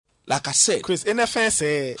like I said, Chris, NFL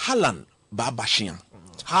say Haaland, Babashian.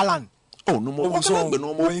 Haaland. Oh, no more.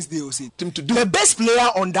 Wednesday, to do the best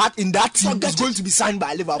player on that in that team is going to be signed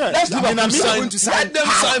by Liverpool. Let them sign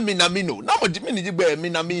Minamino. Now,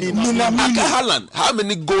 Minamino. Haaland. How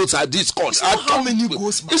many goals are these scored? How many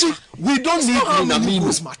goals? You see, we don't need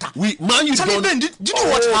Minamino. Did you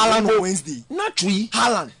watch Haaland on Wednesday? Not we.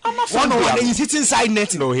 Haaland. One he's hitting side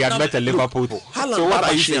net. No, he had met a Liverpool. Haaland. So what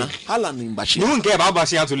are you saying? Haaland in Bashir. You don't care about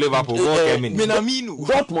Bashir to Liverpool. Minamino.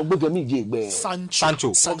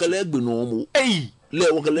 Sancho. Hey,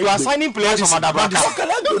 you are signing players from Madabraka.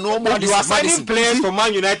 You are signing players from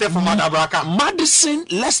Man United from Madabraka. Madison,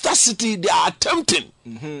 Leicester City, they are attempting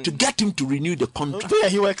to get him to renew the contract.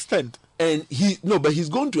 He will extend. And but he's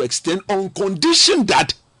going to extend on condition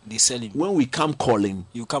that they sell him. When we come calling,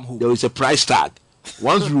 you come home. There is a price tag.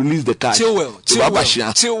 Once you release the cash.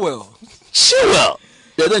 Chilwell.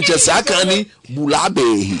 Then just sakani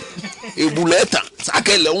bulabe ebuleta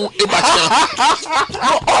sakeleon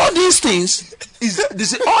ebacha. All these things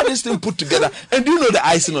all these things put together. And do you know the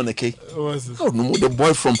icing on the cake? What's this? Oh no, the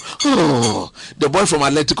boy from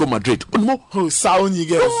Atletico Madrid. Oh no, Saúl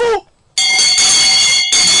Ñíguez. No.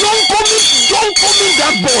 Don't commit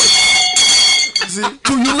that boy.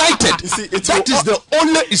 To United. That is the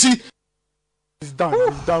only. You see, it's done.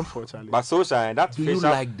 It's done for Charlie. But Solskjaer, that's. Do you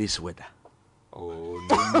like this weather? Oh,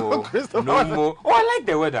 no more. Oh, I like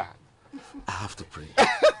the weather. I have to pray.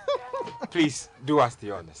 Please, do us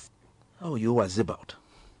the honest. Oh, you was about.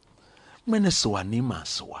 Menesoa nima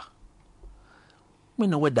soa.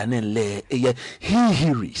 Mene weather le he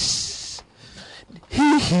hears.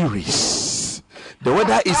 He hears. The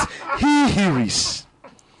weather is he hears.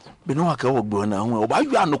 Beno aka ogbo na ho. Oba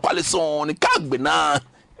yu anu kwale son ni kagbe na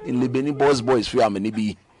in Libeni boys fi amani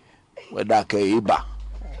bi. Weather ka eba.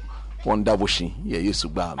 Wonder wishing,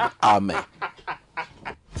 amen.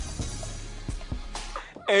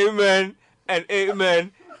 Amen and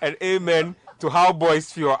amen and amen to how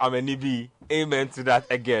boys feel. Amenibi. Amen to that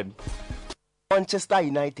again. Manchester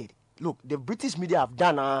United. Look, the British media have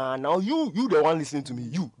done. Now you the one listening to me.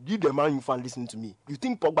 You the Man U fan listening to me. You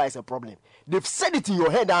think Pogba is a problem? They've said it in your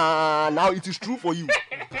head. Now it is true for you.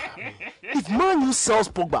 If Man U sells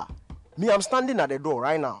Pogba, me, I'm standing at the door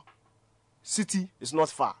right now. City is not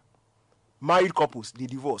far. Married couples, they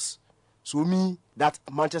divorce. So me, that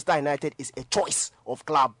Manchester United is a choice of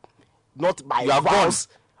club, not by vows.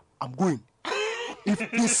 I'm going. If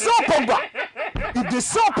they sell Pogba,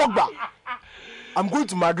 I'm going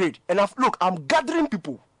to Madrid. And I'm gathering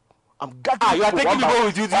people. You are taking people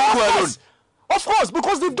with you to go alone. Of course,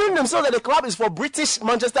 because they've done themselves that the club is for British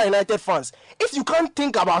Manchester United fans. If you can't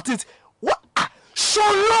think about it, what? So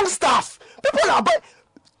long stuff. People are buying.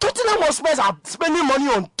 Tottenham Hotspur are spending money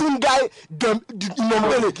on Tungai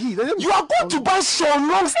Ndombele. You are going to buy Sean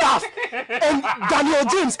Longstaff and Daniel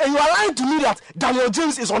James, and you are lying to me that Daniel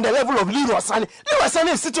James is on the level of Leroy Sané. Leroy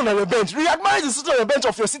Sané is sitting on the bench. Riyad Mahrez is sitting on the bench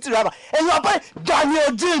of your City rival, and you are buying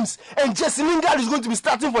Daniel James, and Jesse Lingard is going to be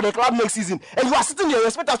starting for the club next season. And you are sitting there. You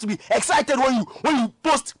expect us to be excited when you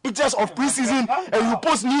post pictures of preseason and you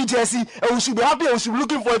post new jersey, and we should be happy and we should be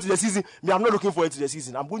looking forward to the season. Me, I'm not looking forward to the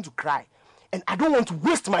season. I'm going to cry. And I don't want to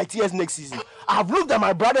waste my tears next season. I've looked at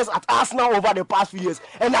my brothers at Arsenal over the past few years,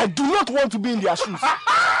 and I do not want to be in their shoes.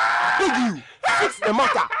 Big you, fix the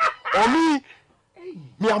matter. Or me,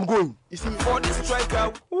 I'm going. You see, for this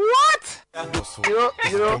striker, what?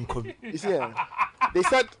 You see, they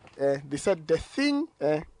said the thing.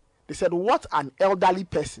 They said what an elderly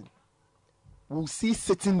person will see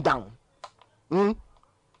sitting down.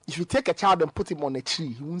 If you take a child and put him on a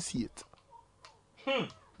tree, he won't see it.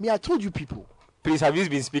 Me, I told you people. Please, have you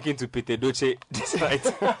been speaking to Peter Doce this night?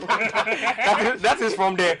 that is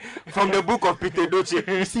from the book of Peter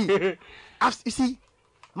Doce. You see,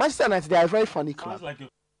 Manchester United, they are a very funny club.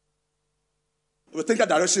 We'll take a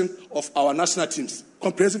direction of our national teams.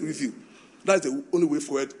 Comprehensive review. That is the only way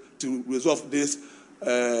forward to resolve this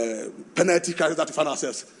penalty crisis that we find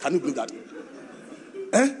ourselves. Can you believe that?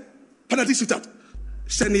 Penalty shootout.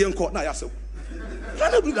 Send the court now yourself.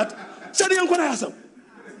 Can you believe that? Send the court now yourself.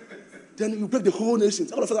 Then you break the whole nation.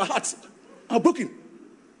 All of us, our hearts are broken.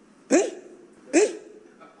 And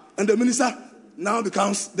the minister now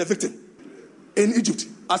becomes the victim in Egypt,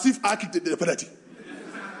 as if I kicked the penalty.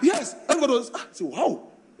 Yes, everybody was so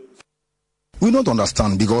wow. We don't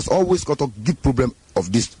understand because always got a big problem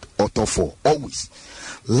of this author for always.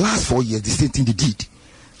 Last 4 years, the same thing they did.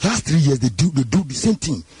 Last 3 years, they do the same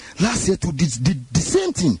thing. Last year, too, did the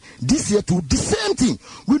same thing. This year, too, the same thing.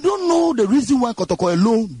 We don't know the reason why Kotoko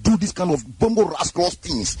alone do this kind of bongo rascals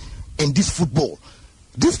things in this football.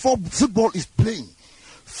 This football is playing.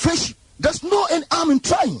 Fish, there's no any harm in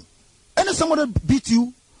trying. And if somebody beat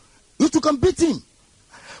you, you too can beat him.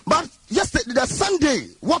 But yesterday, the Sunday,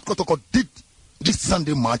 what Kotoko did this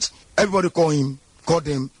Sunday match, everybody called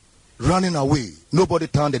them running away. Nobody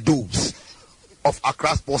turned the doors of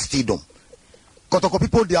Accra Sports Stadium. Kotoko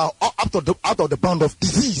people, they are out of the bound of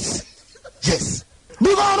disease. Yes.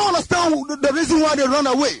 Because I don't understand the reason why they run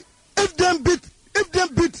away. If them beat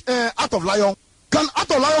Out of Lion,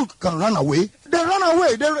 Out of Lion can run away. They run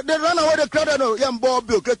away. They run away. They cry, no,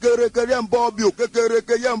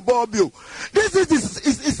 This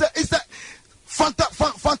is a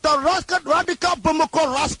radical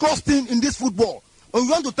Bomoko rascal thing in this football. And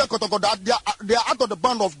we want to tell Kotoko that they are out of the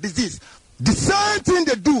band of disease. The same thing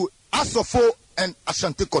they do, Asofo and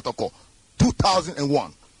Ashanti Kotoko,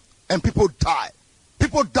 2001. And people die.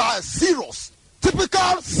 People die serious.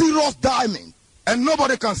 Typical serious diamond. And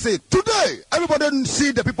nobody can say it. Today, everybody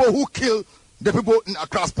see the people who kill the people in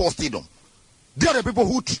Accra Sports Stadium. They are the people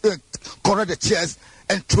who correct the chairs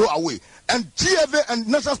and throw away. And GFA and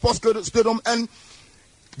National Sports Stadium and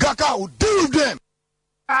Gaka will deal with them.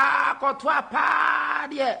 Kotwa pa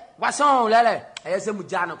de wason lele ayese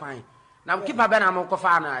mujano kwan na kipa be na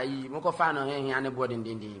mokofa na he ane boarding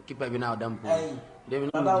din kipa bi na odampo de bi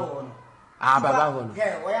no baba hono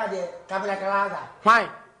ke oya de kabla kalaza fine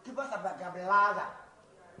kipa sabaka belaga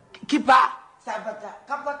kipa sabaka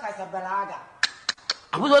kapa kasabelaga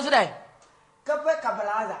abuzo sile kapa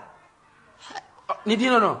kabelaga ni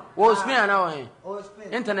dino no wo Spain na wo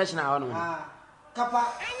Spain international no kapa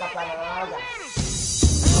kabelaga.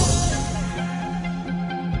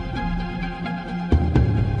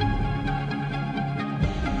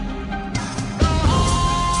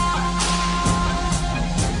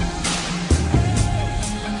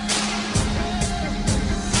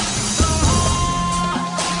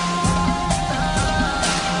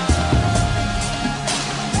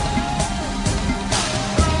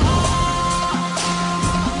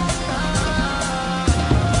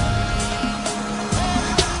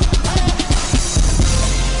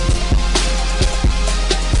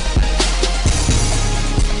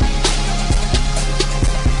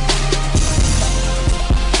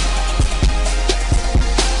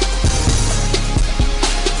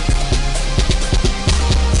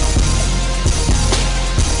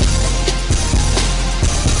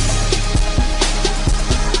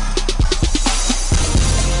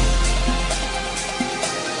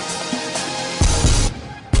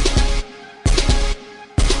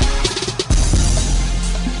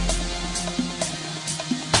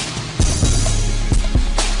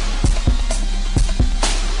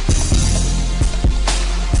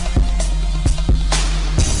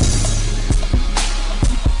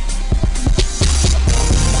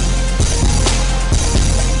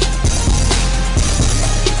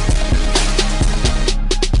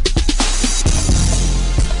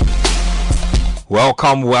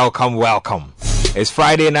 Welcome. It's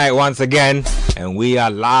Friday night once again, and we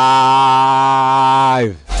are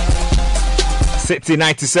live. City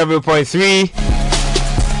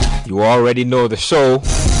 97.3. You already know the show,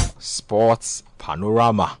 Sports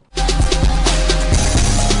Panorama.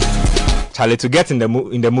 Charlie, to get in the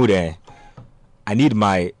mood, I need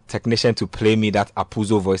my technician to play me that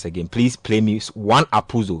Apuzo voice again. Please play me one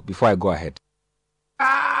Apuzo before I go ahead.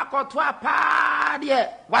 Kotwa pa de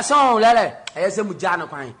wason lele ayese mujano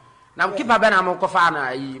kwan na kipa be na mokofa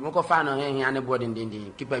na he ane boarding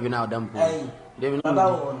din kipa bi na odampo de bi no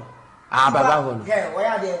baba hono ke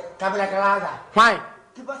oya de kabla kalaza fine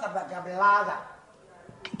kipa sabaka belaga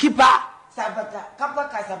kipa sabaka kapa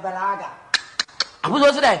kasabelaga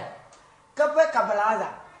abuzo sile kapa kabelaga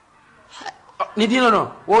ni dino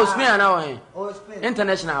no wo Spain na wo Spain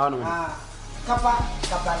international no kapa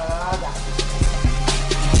kabelaga.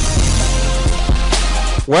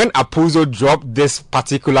 When Apuzo dropped this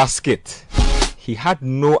particular skit, he had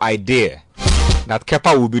no idea that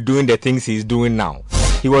Kepa would be doing the things he's doing now.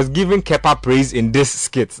 He was giving Kepa praise in this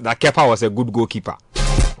skit that Kepa was a good goalkeeper.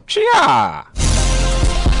 Yeah.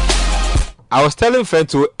 I was telling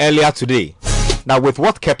Fento earlier today that with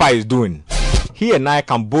what Kepa is doing, he and I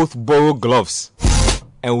can both borrow gloves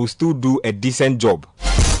and we'll still do a decent job.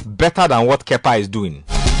 Better than what Kepa is doing.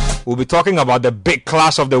 We'll be talking about the big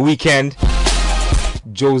clash of the weekend.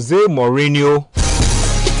 Jose Mourinho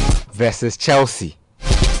versus Chelsea.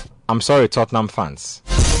 I'm sorry, Tottenham fans,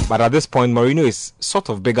 but at this point, Mourinho is sort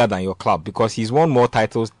of bigger than your club because he's won more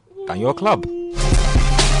titles than your club.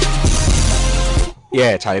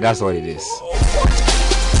 Yeah, Charlie, that's what it is.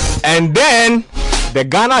 And then the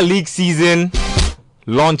Ghana League season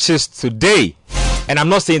launches today. And I'm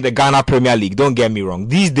not saying the Ghana Premier League, don't get me wrong.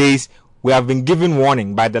 These days, we have been given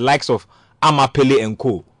warning by the likes of Amapele and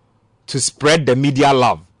Co. to spread the media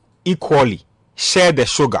love equally share the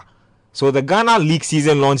sugar. So the Ghana League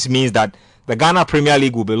season launch means that the Ghana Premier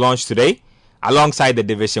League will be launched today, alongside the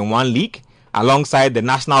Division 1 League, alongside the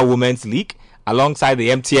National Women's League, alongside the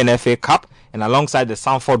MTN FA Cup, and alongside the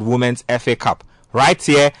Sanford Women's FA Cup. Right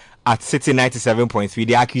here at City 97.3.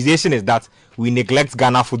 The accusation is that we neglect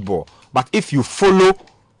Ghana football. But if you follow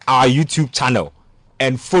our YouTube channel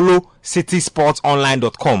and follow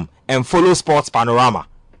citysportsonline.com and follow Sports Panorama,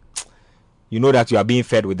 you know that you are being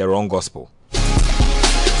fed with the wrong gospel.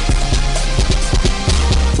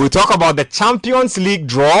 We talk about the Champions League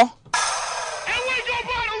draw,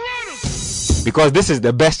 because this is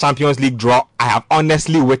the best Champions League draw I have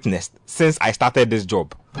honestly witnessed since I started this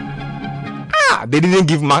job. They didn't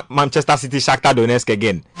give Manchester City Shakhtar Donetsk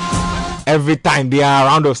again. Every time they are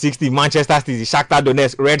round of 60, Manchester City, Shakhtar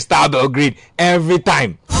Donetsk, Red Star Belgrade, every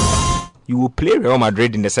time. You will play Real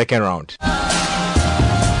Madrid in the second round.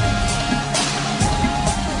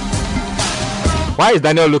 Why is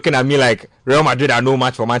Daniel looking at me like Real Madrid are no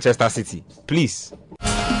match for Manchester City? Please.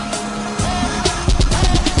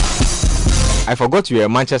 I forgot you're a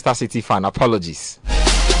Manchester City fan. Apologies.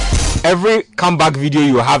 Every comeback video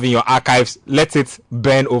you have in your archives, let it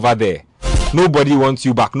burn over there. Nobody wants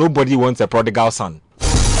you back. Nobody wants a prodigal son.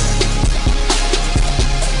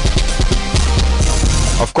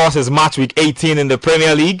 Of course, it's match week 18 in the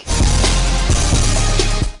Premier League.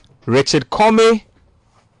 Richard Comey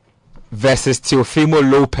versus Teofimo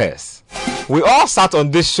Lopez. We all sat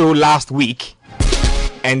on this show last week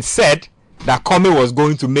and said that Comey was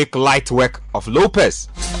going to make light work of Lopez.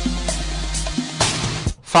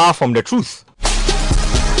 Far from the truth.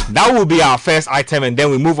 That will be our first item, and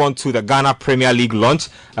then we move on to the Ghana Premier League launch.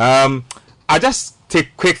 I just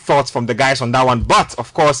take quick thoughts from the guys on that one. But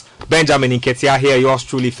of course, Benjamin Nketiah here, yours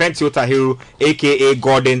truly, Fentio Tahiru, aka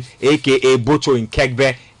Gordon, aka Bocho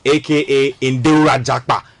Nkegbe, aka Indura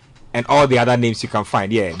Jakpa, and all the other names you can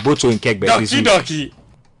find. Yeah, Bocho Nkegbe. Doki.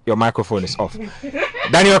 Your microphone is off.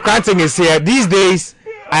 Daniel Cranting is here. These days,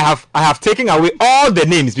 I have taken away all the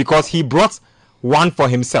names because he brought one for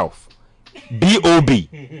himself. B.O.B.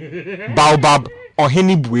 Baobab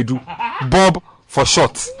Oheni Buedu. Bob for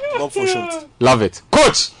short. Bob for short. Love it.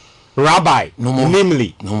 Coach Rabbi. No more.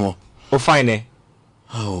 Namely. No more. Ofine.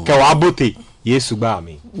 Oh. Kawabote. Yesu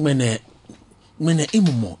Bami. Mene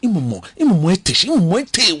imumo etish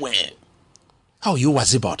we. How you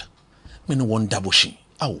was about? Mene one dabushi.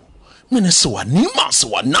 How? Mene soa nima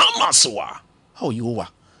soa nama soa. How you wa?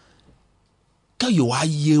 Ka you are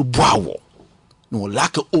ye bwawo. No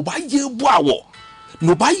lack oba ye bwawo.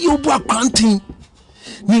 No ba ye bwa krantin.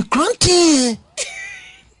 Ni krantin.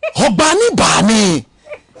 Hobani bani.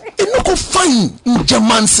 Enoko fine in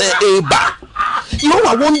German say eba. You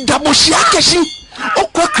are one double shakeshi.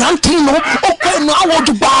 Okwa krantin no. Okwa no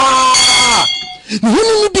awodu ba.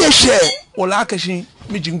 Ni bi e share. Ola keshi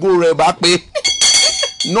mi jingo re ba pe.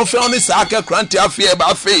 No fe oni sa ke krantin afie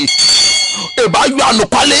ba fe. Eba yu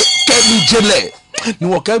anokwale ke mi jele. Ni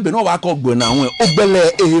woka be no wa ka ogbo na won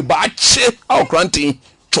ogbele eba che aw krantin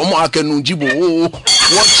chomo akenu jibo one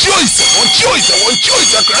choice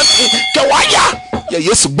krantin ke waya ya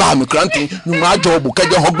Yesu gba mi krantin ni ma job ka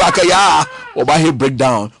je hogba ka ya oba he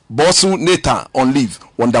breakdown Bosu Nathan on leave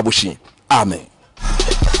Wonderbushi. Amen.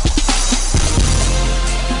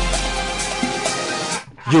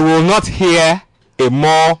 You will not hear a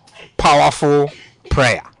more powerful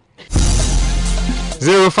prayer.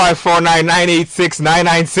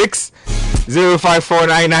 0549986996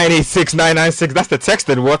 0549986996. That's the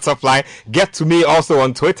texted WhatsApp line. Get to me also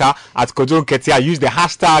on Twitter at Kojo Nketiah. Use the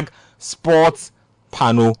hashtag Sports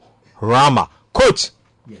Panorama. Coach.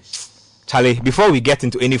 Yes. Charlie, before we get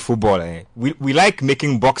into any football, we like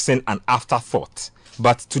making boxing an afterthought.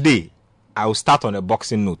 But today, I will start on a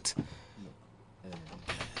boxing note.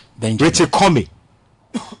 Richard Comey.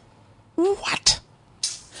 What?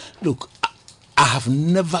 Look, I have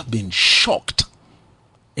never been shocked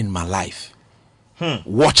in my life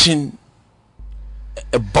watching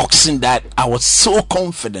a boxing that I was so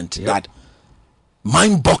confident that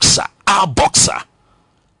my boxer, our boxer,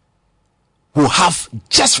 will have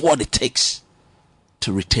just what it takes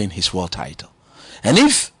to retain his world title. And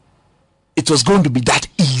if it was going to be that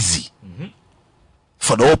easy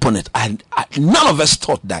for the opponent, none of us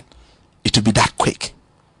thought that it would be that quick.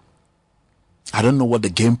 I don't know what the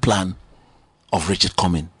game plan of Richard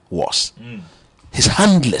Comey was. His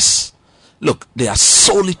handlers, look, they are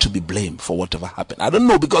solely to be blamed for whatever happened. I don't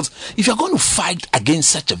know, because if you're going to fight against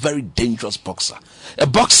such a very dangerous boxer, a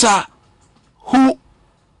boxer who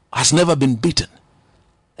has never been beaten,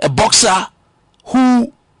 a boxer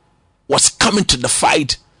who was coming to the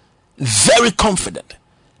fight very confident,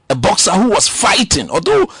 a boxer who was fighting.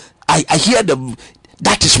 Although I hear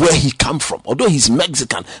that is where he come from. Although he's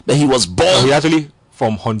Mexican, but he was born. He actually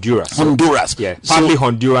from Honduras. Honduras. Yeah, partly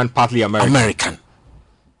Honduran, partly American.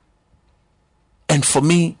 And for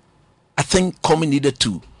me, I think Comey needed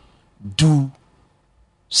to do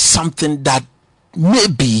something that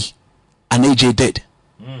maybe an AJ did.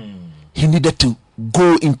 He needed to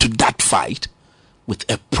go into that fight with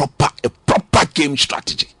a proper game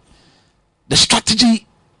strategy. The strategy.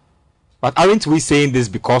 But aren't we saying this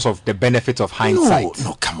because of the benefit of hindsight?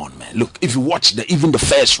 No, come on, man. Look, if you watch even the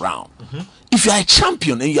first round, if you are a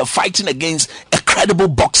champion and you are fighting against a credible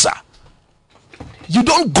boxer, you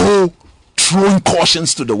don't go throwing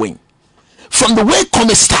cautions to the wind. From the way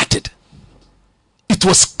Comey started, it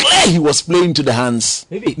was clear he was playing to the hands.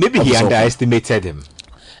 Maybe he underestimated him.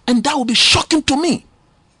 And that would be shocking to me.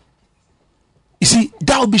 You see,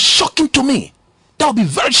 that would be shocking to me. That would be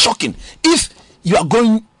very shocking if you are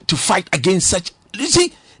going to fight against such. You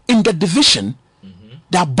see, in the division,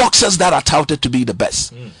 there are boxers that are touted to be the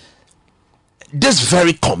best. This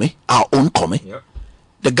very Comey, our own Comey,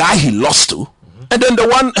 the guy he lost to, and then the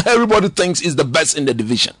one everybody thinks is the best in the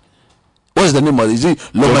division. What is the name of it? Is it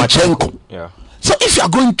Lomachenko? Yeah. So if you are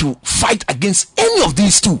going to fight against any of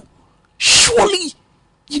these two, surely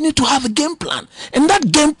you need to have a game plan. And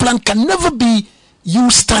that game plan can never be you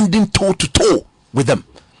standing toe to toe with them.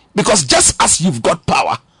 Because just as you've got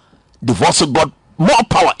power, they've also got more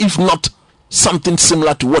power, if not something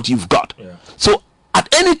similar to what you've got. Yeah. So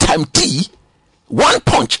at any time, one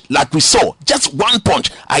punch, like we saw, just one punch,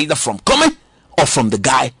 either from Comey or from the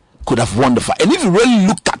guy, could have won the fight. And if you really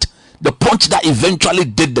look at the punch that eventually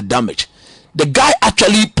did the damage, the guy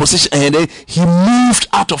actually positioned and then he moved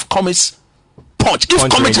out of Comey's punch. If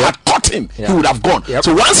Comey had caught him, he would have gone.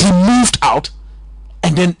 So once he moved out,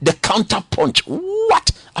 and then the counter punch.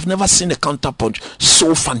 What? I've never seen a counter punch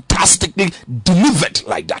so fantastically delivered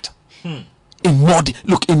like that. In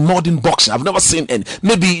modern boxing, I've never seen any.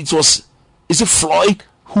 Maybe is it Floyd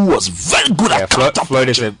who was very good at counter Floyd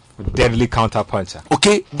is a deadly counter puncher.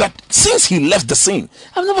 Okay, but since he left the scene,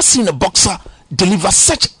 I've never seen a boxer deliver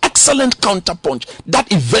such excellent counter punch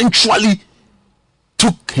that eventually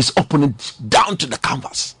took his opponent down to the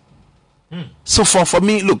canvas. So for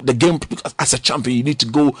me, look, the game, as a champion, you need to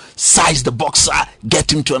go size the boxer,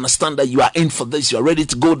 get him to understand that you are in for this, you are ready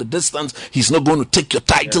to go the distance. He's not going to take your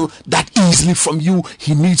title that easily from you.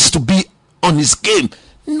 He needs to be on his game,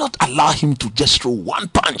 not allow him to just throw one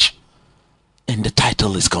punch and the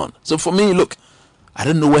title is gone. So for me, look, I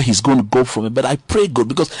don't know where he's going to go from it, but I pray God,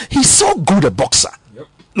 because he's so good a boxer.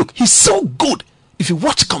 Look, he's so good. If you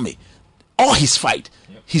watch Comey, all his fight,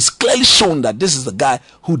 he's clearly shown that this is the guy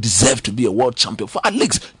who deserved to be a world champion for at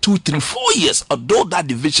least 2, 3, 4 years. Although that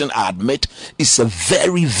division, I admit, is a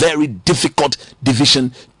very, very difficult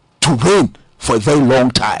division to win for a very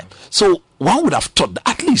long time. So one would have thought that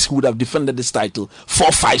at least he would have defended this title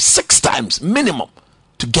 4, 5, 6 times minimum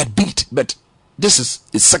to get beat. But this is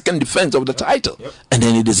his second defense of the title. And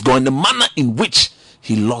then it is going the manner in which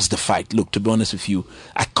he lost the fight. Look, to be honest with you,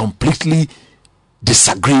 I completely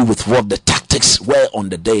disagree with what the tactics were on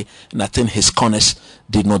the day, and I think his corners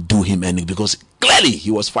did not do him any, because clearly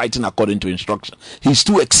he was fighting according to instruction. He's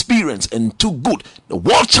too experienced and too good, the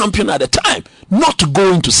world champion at the time, not to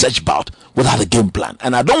go into such bout without a game plan.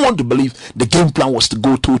 And I don't want to believe the game plan was to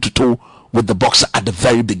go toe to toe with the boxer at the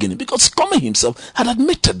very beginning, because Comey himself had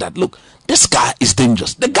admitted that, look, this guy is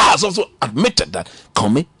dangerous. The guy has also admitted that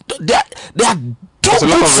Comey, they are there's a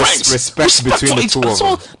lot of respect between the two of them.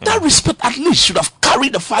 So that respect at least should have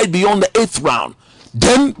carried the fight beyond the 8th round.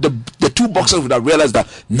 Then the two boxers would have realized that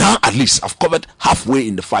now at least I've covered halfway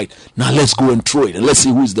in the fight. Now let's go and throw it and let's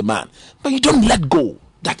see who is the man. But you don't let go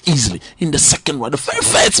that easily in the second round, the very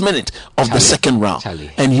first minute of the second round.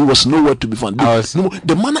 And he was nowhere to be found.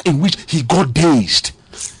 The manner in which he got dazed.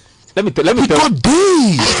 Let me tell got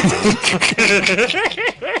dazed.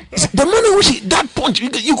 The manner in which that punch, you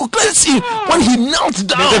could clearly see when he knelt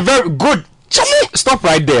down. There's a very good. Stop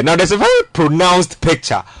right there. Now there's a very pronounced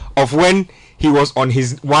picture of when he was on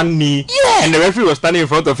his one knee, and the referee was standing in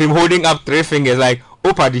front of him holding up 3 fingers like,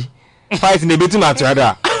 "Oh, paddy, fight in the bit match,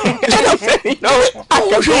 rather."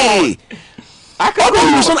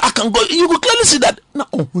 I can go. You could clearly see that.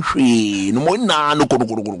 Look,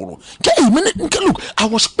 I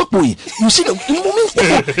was Popo. You see the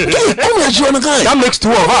that makes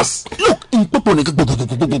 2 of us. Look, in Popo.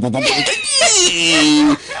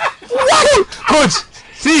 Coach,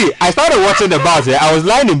 see, I started watching the bout. I was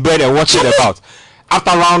lying in bed and watching the bout.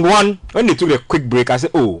 After round 1, when they took a quick break, I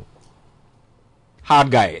said, "Oh, hard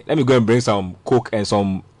guy. Let me go and bring some Coke and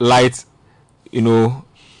some light,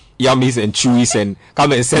 yummies and chewies and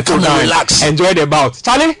come and settle Come and down, relax. enjoy the bout.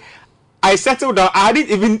 Charlie, I settled down. I hadn't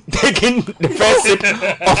even taken the first sip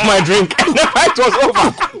of my drink, and the fight was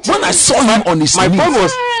over. When I saw him on his My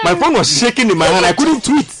knees, phone was shaking in my hand. I couldn't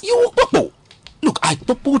tweet. you popo. Look, I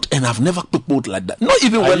popoed and I've never popoed like that. Not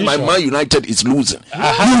even when you my sure? Man United is losing. I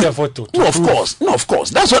have the photo. No, of course. No, of course.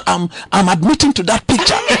 That's what I'm admitting to that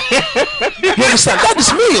picture. You understand? That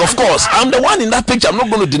is me, of course. I'm the one in that picture. I'm not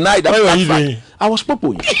going to deny that. What were that you fact. doing? I was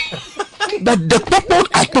popoing. But the popoed,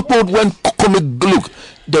 I popoed when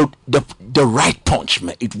look, the right punch,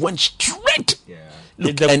 man. It went straight.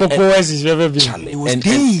 Look, The Popoes is ever been. Charlie, It was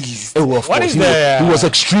dazed. of What course, is he was- the- he was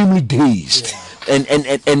extremely dazed. And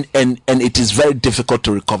it is very difficult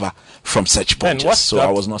to recover from such punches. what's So that-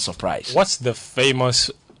 I was not surprised. What's the famous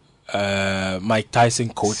Mike Tyson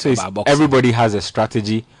quote So about boxing? everybody has a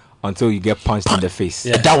strategy until you get punched in the face.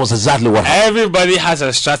 Yeah. That was exactly what happened. Everybody has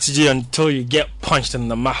a strategy until you get punched in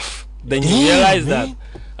the mouth. Then you realize that.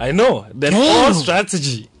 I know. Then all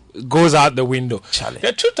strategy goes out the window. Charlie.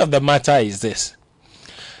 The truth of the matter is this.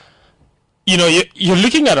 You know, you're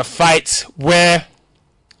looking at a fight where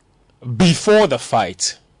before the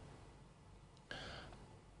fight,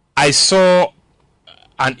 I saw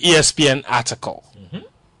an ESPN article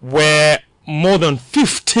where more than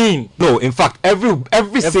 15 No, in fact,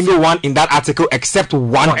 every single one in that article except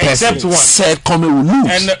one person. except one. Said Comey will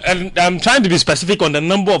lose. And I'm trying to be specific on the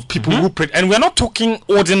number of people who and we're not talking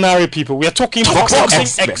ordinary people. We're talking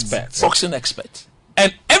boxing experts. Boxing experts.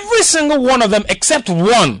 And every single one of them, except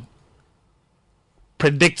one,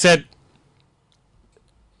 predicted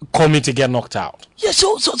Comey to get knocked out. Yeah,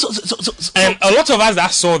 so And a lot of us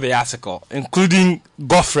that saw the article, including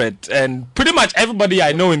Goffred and pretty much everybody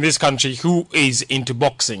I know in this country who is into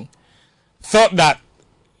boxing, thought that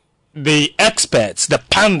the experts, the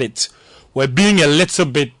pundits, were being a little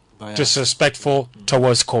bit disrespectful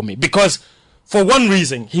towards Comey. Because for one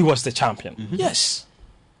reason, he was the champion. yes.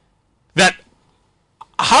 That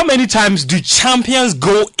how many times do champions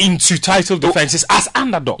go into title defenses as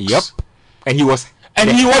underdogs? Yep. And he was And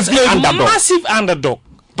he was heavy a underdog. massive underdog.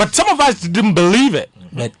 But some of us didn't believe it.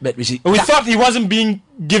 But we see, We thought he wasn't being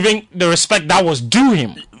given the respect that was due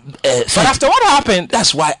him. But but after what happened,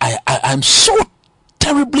 that's why I'm so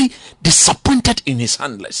terribly disappointed in his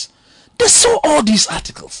handlers. They saw all these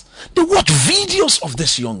articles. They watched videos of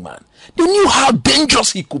this young man. They knew how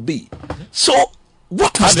dangerous he could be. So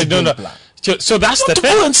what was the they don't game know. plan? So that's the Not to go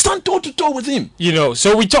thing. and stand toe to toe with him. You know,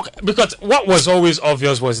 so we talk because what was always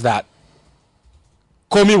obvious was that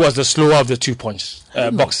Comey was the slower of the two punch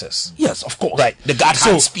boxers. Yes, of course. Right. The guy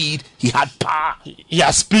So- had speed. He had power. He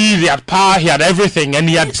had speed, he had power, he had everything, and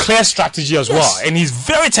he had clear strategy as well. Yes. And he's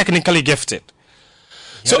very technically gifted.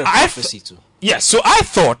 So had a I prophecy too. yes, so I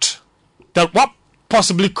thought that what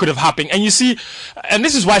possibly could have happened, and you see, and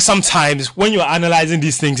this is why sometimes when you're analyzing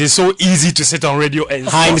these things, it's so easy to sit on radio and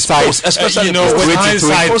Hindsight, especially you know, with post-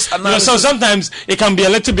 hindsight, post- you know, so sometimes it can be a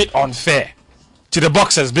little bit unfair to the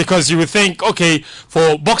boxers because you would think, okay,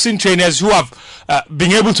 for boxing trainers who have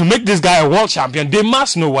been able to make this guy a world champion, they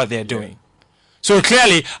must know what they're doing. So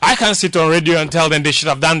clearly, I can't sit on radio and tell them they should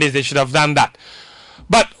have done this, they should have done that.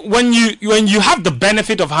 But when you have the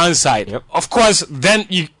benefit of hindsight, of course, then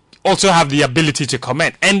you also have the ability to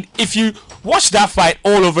comment. And if you watch that fight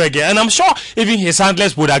all over again, and I'm sure even his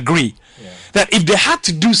handlers would agree that if they had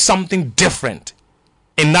to do something different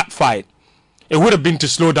in that fight, it would have been to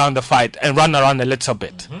slow down the fight and run around a little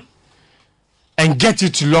bit and get you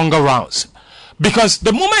to longer rounds. Because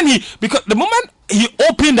the moment he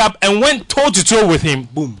opened up and went toe to toe with him,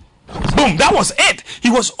 boom, that was it. He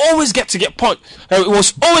was always going to get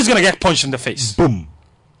punched in the face. Boom.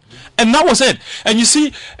 And that was it. And you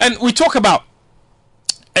see, and we talk about,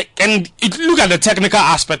 and look at the technical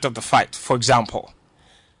aspect of the fight, for example.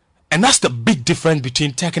 And that's the big difference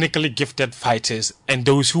between technically gifted fighters and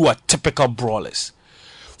those who are typical brawlers.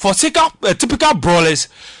 For typical brawlers,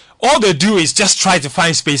 all they do is just try to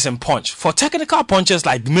find space and punch. For technical punchers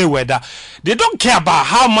like Mayweather, they don't care about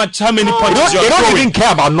how many punches you're They don't throwing. even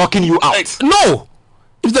care about knocking you out. No.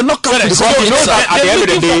 If the knockout Because is you know that at the end of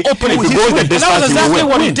the day, if he goes the and that distance, was he will exactly win.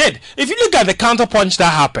 what he did. If you look at the counter punch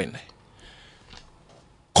that happened,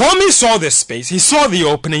 Comey saw the space, he saw the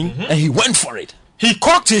opening, and he went for it. he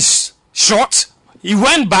cocked his shot, he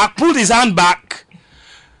went back, pulled his hand back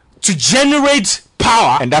to generate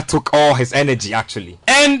power, And that took all his energy, actually.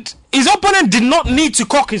 and his opponent did not need to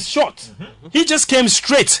cock his shot. He just came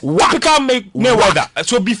straight. Typical Mayweather.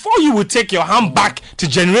 So before you would take your hand back to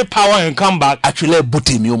generate power and come back, Actually,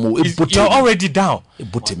 you're already down.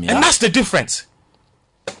 And that's the difference.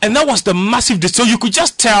 And that was the massive difference. So you could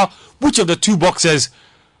just tell which of the two boxers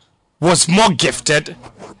was more gifted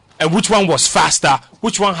and which one was faster,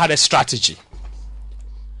 which one had a strategy.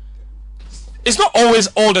 It's not always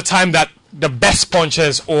all the time that the best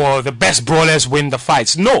punchers or the best brawlers win the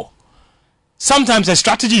fights. No. Sometimes a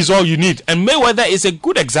strategy is all you need, and Mayweather is a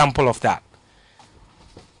good example of that.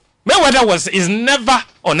 Mayweather is never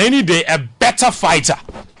on any day a better fighter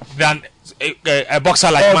than a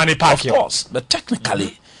boxer like Manny Pacquiao. Of course, but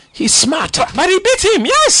technically he's smarter. But he beat him,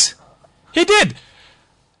 yes, he did.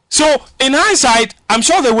 So in hindsight, I'm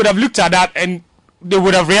sure they would have looked at that and they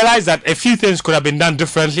would have realized that a few things could have been done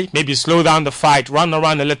differently. Maybe slow down the fight, run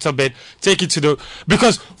around a little bit, take it to the...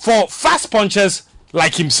 Because for fast punchers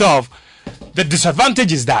like himself, the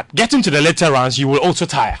disadvantage is that getting to the later rounds, you will also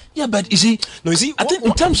tire. Yeah, but you see, I think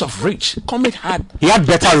in terms of reach, Comet had... He had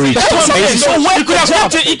better reach. He could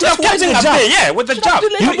have kept him at bay, yeah, with the jab.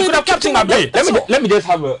 He could have kept him at bay. Let me just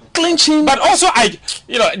have a... Clinching. But also, and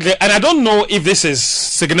I don't know if this is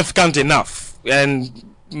significant enough, and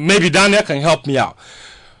maybe Daniel can help me out.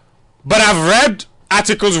 But I've read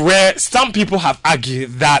articles where some people have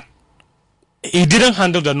argued that he didn't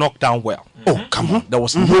handle the knockdown well. Oh, come on. There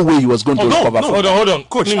was no way he was going to recover from Hold on.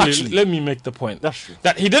 Coach, let me make the point. That's true.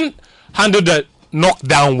 That he didn't handle the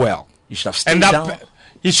knockdown well. He should have stayed down.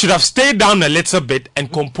 He should have stayed down a little bit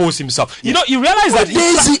and composed himself. You know, you realize that...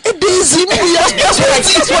 Daisy.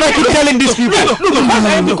 That's what I keep telling these people.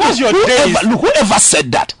 Because you're dazed. Whoever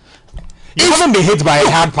said that? You haven't been hit by a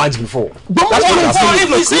hard punch before. That's what I'm saying.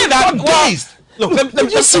 If you say that... Dazed. Look, let me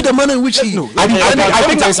just see the manner in which he... I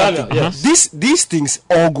think that's something. Yes. These things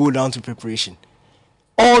all go down to preparation.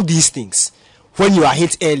 All these things, when you are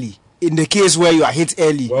hit early, in the case where you are hit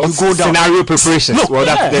early, you go down. Scenario preparation.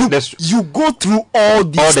 You go through all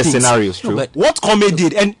these all the things. scenarios. True. But what Kome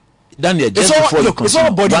did, and Daniel, it's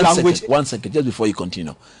all body language. One second, just before you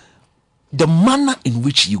continue. The manner in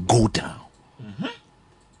which you go down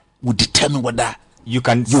will determine whether you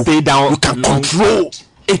can stay down. You can control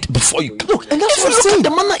it before you look. And that's what I'm saying. The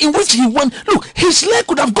manner in which he went. Look, his leg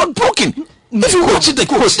could have got broken. If you watch it, the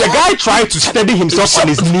guy tried to steady himself on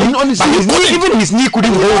his knee, but even his knee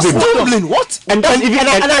couldn't hold him. Stumbling, what? And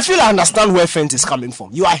I feel I understand where Fent is coming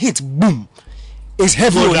from. You are hit, boom. It's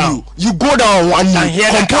heavy on you. You go down one knee,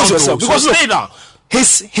 compose yourself. Because look,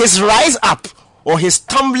 his rise up or his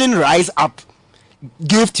tumbling rise up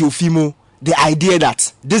gave Teofimo the idea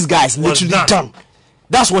that this guy is literally done.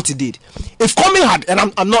 That's what he did. If Kome had, and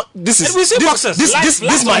I'm not, this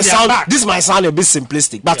might sound a bit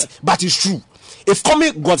simplistic, but it's true. If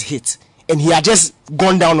Kome got hit and he had just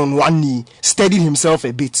gone down on one knee, steadied himself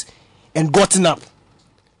a bit, and gotten up,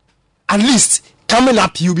 at least coming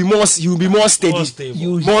up he'll be more steady,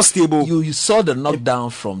 more stable. You saw the knockdown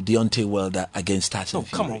from Deontay Wilder against Tyson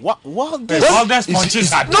Fury. Come on, what Wilder's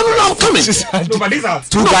punches are No, I'm coming. No, but these are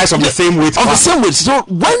two guys of the same weight. Of the same weight. So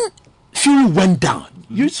when Fury went down,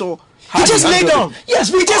 you saw he just lay down. Yes,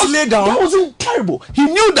 he just lay down. That wasn't terrible. He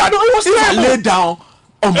knew that. No, it was terrible. Lay down.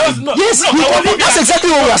 That's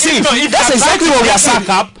exactly what we are saying. That's exactly what we are saying.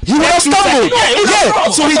 He would have stumbled.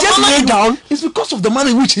 Yeah. So he just lay down. It's because of the manner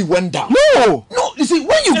in which he went down. No. You see,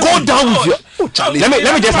 when you go down with your let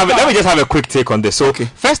me just have a quick take on this. So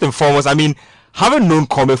first and foremost, I mean, having known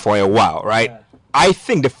Kome for a while, right? I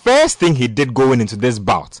think the first thing he did going into this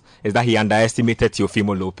bout is that he underestimated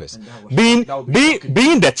Teofimo Lopez. Being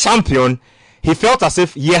the champion, he felt as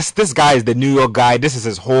if, yes, this guy is the New York guy. This is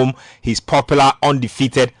his home. He's popular,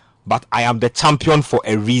 undefeated. But I am the champion for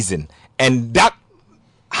a reason. And that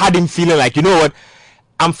had him feeling like, you know what?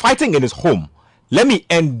 I'm fighting in his home. Let me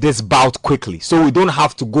end this bout quickly so we don't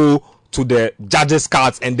have to go to the judges'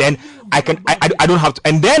 cards, and then I don't have to,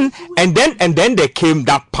 and then there came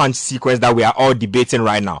that punch sequence that we are all debating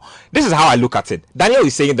right now. This is how I look at it. Daniel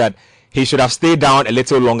is saying that he should have stayed down a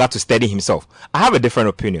little longer to steady himself. I have a different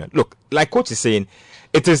opinion. Look, like Coach is saying,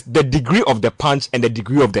 it is the degree of the punch and the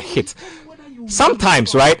degree of the hit.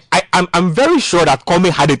 Sometimes, right, I'm very sure that Kome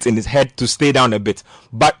had it in his head to stay down a bit,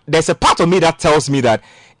 but there's a part of me that tells me that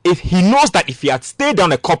if he knows that if he had stayed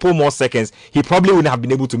down a couple more seconds, he probably wouldn't have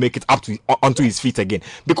been able to make it up onto his feet again.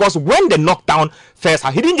 Because when the knockdown first,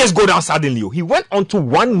 he didn't just go down suddenly. He went onto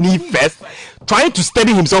one knee first, trying to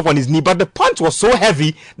steady himself on his knee. But the punch was so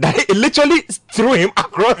heavy that it literally threw him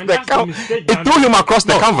across the canvas. It threw him across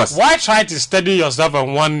the canvas. Why try to steady yourself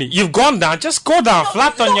on one knee? You've gone down. Just go down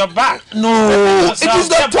flat on your back. No, it is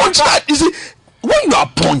the punch that you see. When you are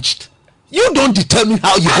punched, you don't determine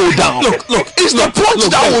how you go down. Look, it's the punch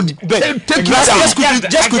that would take you down.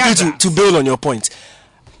 Just quickly to build on your point.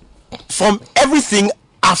 From everything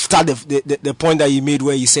after the point that you made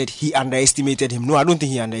where you said he underestimated him. No, I don't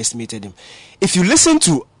think he underestimated him. If you listen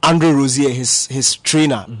to Andre Rozier, his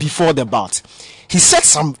trainer, before the bout, he said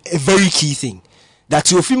a very key thing. that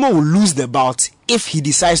Teofimo will lose the bout if he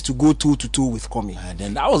decides to go toe-to-toe with Komi. And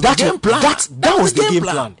then that was the game plan. That was the game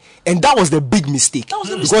plan. And that was the big mistake.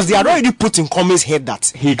 Because they had already put in Komi's head that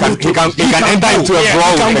he can enter into a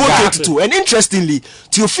brawl. He can go toe-to-toe. And interestingly,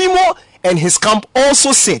 Teofimo and his camp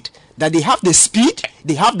also said that they have the speed,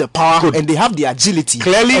 they have the power, and they have the agility.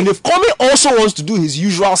 Clearly. And if Komi also wants to do his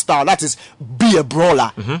usual style, that is be a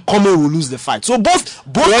brawler, Komi will lose the fight. So both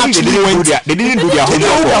actually they didn't do their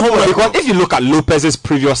homework. Because if you look at Lopez's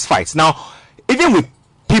previous fights, now, even with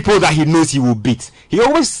people that he knows he will beat, he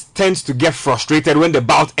always tends to get frustrated when the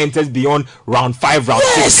bout enters beyond round 5, round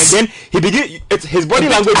 6, and then his body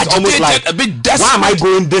language is almost like, a bit desperate. why am I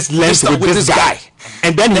going this length with this guy?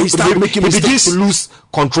 And then he begins to lose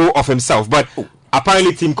control of himself. But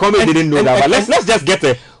apparently Team Komi didn't know that. But let's just get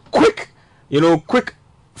a quick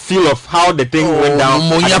feel of how the thing went down.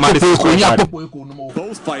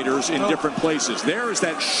 Both fighters in different places. There is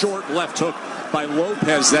that short left hook by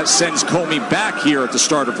Lopez that sends Komi back here at the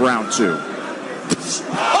start of round 2.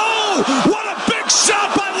 Oh, what a big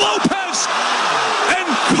shot by Lopez! And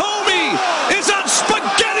Komi is on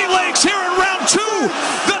spaghetti legs here in round 2.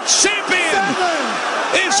 The champion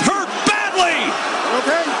is hurt badly.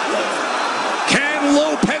 Okay. Can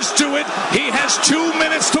Lopez do it? He has 2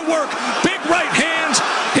 minutes to work. Big right hand.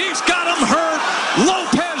 He's got him hurt.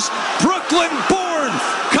 Lopez, Brooklyn born,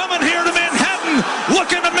 coming here to Manhattan,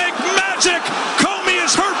 looking to make magic. Komi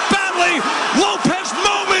is hurt badly. Lopez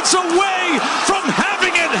moments away from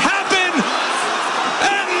having it happen.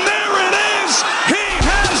 And there it is. He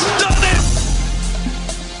has done it.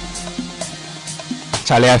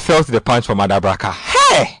 Charlie, I felt the punch from Adabraka.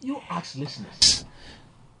 Hey! You ask listeners,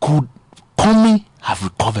 could Komi have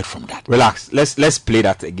recovered from that? Relax. Let's play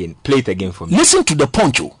that again. Play it again for me. Listen to the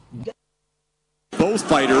punch. Both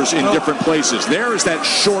fighters in different places. There is that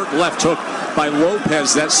short left hook by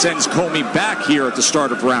Lopez that sends Komi back here at the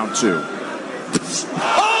start of round 2.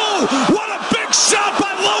 Oh, what a big shot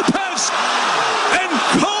by Lopez! And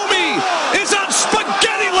Komi is on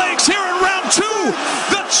spaghetti legs here in round 2.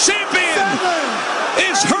 The champion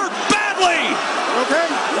is hurt badly. Okay.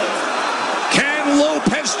 Can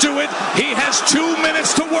Lopez do it? He has 2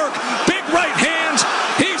 minutes to work. Big right hand.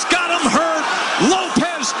 He's got him hurt.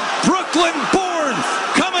 Lopez, Brooklyn born,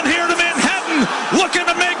 coming here to Manhattan, looking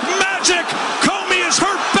to make magic. Komi is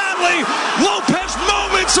hurt badly. Lopez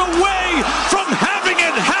moments away from having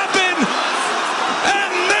it happen.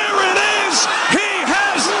 And there it is. He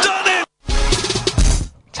has done it.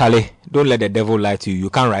 Charlie, don't let the devil lie to you. You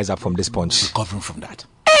can't rise up from this punch. Recovering from that.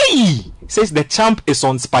 Hey! Says the champ is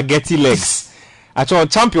on spaghetti legs. Actually,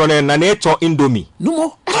 champion and Naneto Indomie. No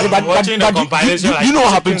more. But you know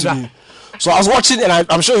what happened to me? So I was watching, and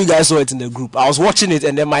I'm sure you guys saw it in the group. I was watching it,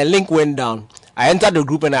 and then my link went down. I entered the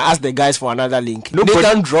group, and I asked the guys for another link.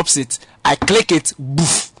 Nathan drops it. I click it.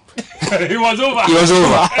 Boof. It was over. It was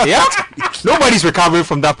over. Yeah. Nobody's recovering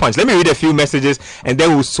from that punch. Let me read a few messages, and then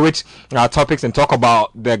we'll switch our topics and talk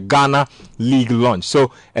about the Ghana League launch.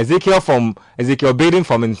 So Ezekiel Baden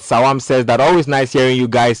from Sawam says that always nice hearing you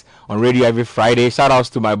guys on radio every Friday. Shout outs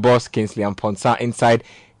to my boss Kingsley Amponsa inside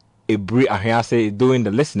Ibri Ahiase doing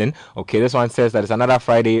the listening. Okay, this one says that it's another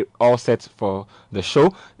Friday all set for the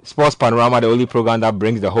show. Sports Panorama, the only program that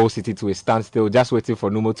brings the whole city to a standstill. Just waiting for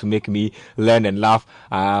Numo to make me learn and laugh.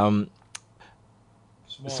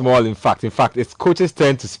 Small, in fact, it's coach's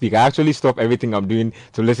turn to speak. I actually stop everything I'm doing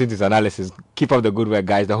to listen to his analysis. Keep up the good work,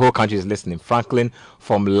 guys. The whole country is listening. Franklin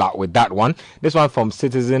from La with that one. This one from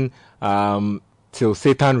Citizen Till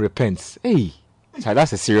Satan Repents. Hey,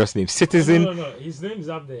 that's a serious name. Citizen. No. His name is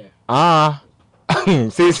up there. Because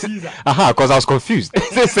I was confused.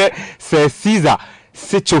 Says Caesar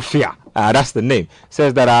Sechofia. That's the name.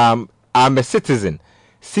 Says that I'm a citizen.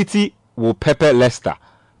 City will pepper Leicester,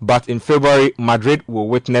 but in February Madrid will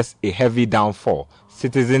witness a heavy downfall.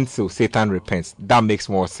 Citizen till Satan repents. That makes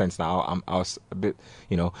more sense now. I was a bit,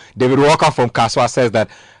 David Walker from Kaswa says that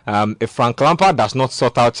if Frank Lampard does not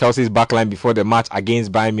sort out Chelsea's backline before the match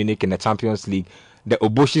against Bayern Munich in the Champions League, the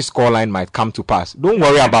Oboshi scoreline might come to pass. Don't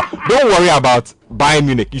worry about Bayern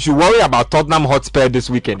Munich. You should worry about Tottenham Hotspur this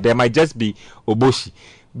weekend. There might just be Oboshi.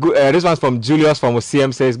 This one's from Julius from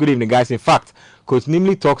OCM says, good evening, guys. In fact, Coach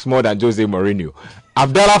Nimley talks more than Jose Mourinho.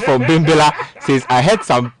 Abdallah from Bimbila says, I heard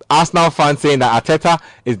some Arsenal fans saying that Arteta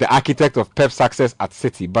is the architect of Pep's success at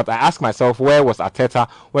City. But I ask myself, where was Arteta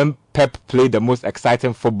when Pep played the most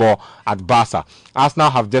exciting football at Barca?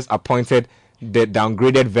 Arsenal have just appointed the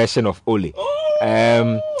downgraded version of Ole.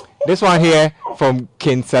 This one here from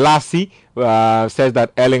King Selassie says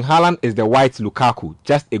that Erling Haaland is the white Lukaku,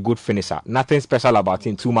 just a good finisher. Nothing special about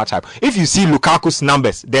him, too much hype. If you see Lukaku's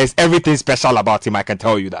numbers, there's everything special about him, I can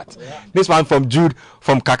tell you that. Yeah. This one from Jude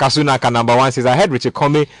from Kakasunaka number 1 says, I heard Richard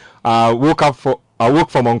Comey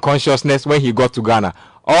woke from unconsciousness when he got to Ghana.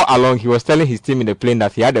 All along, he was telling his team in the plane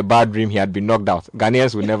that he had a bad dream, he had been knocked out.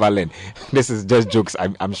 Ghanaians will never learn. This is just jokes,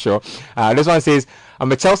 I'm sure. This one says,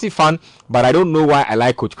 I'm a Chelsea fan, but I don't know why I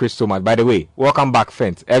like Coach Chris so much. By the way, welcome back,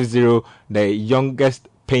 Fent. F0, the youngest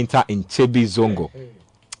painter in Chebi Zongo.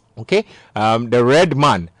 Okay, the red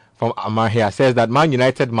man from Amahia says that Man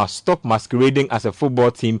United must stop masquerading as a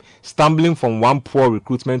football team, stumbling from one poor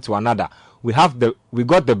recruitment to another. We got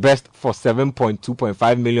the best for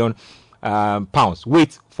 7.2.5 million pounds.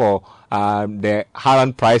 Wait for the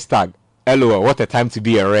Haaland price tag. LOL, what a time to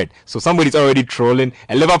be a red. So somebody's already trolling.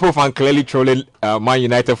 A Liverpool fan clearly trolling Man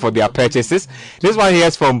United for their purchases. This one here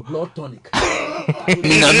is from blood tonic. You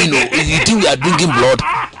think we are drinking blood?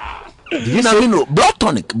 Blood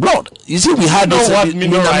tonic, blood. You see, we had this. What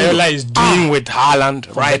Mino Raiola is doing with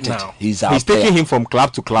Haaland right now. He's taking him from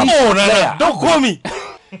club to club. No, don't call me.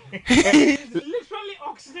 He's literally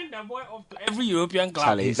oxygen the boy of every European club.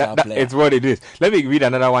 Charlie, it's what it is. Let me read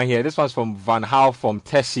another one here. This one's from Van Hal from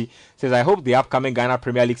Teshi. Says, I hope the upcoming Ghana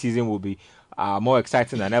Premier League season will be more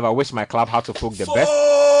exciting than ever. Wish my club had to folk the best.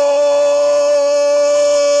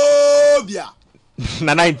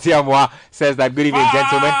 Nana Intiamwa says that good evening,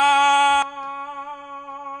 gentlemen.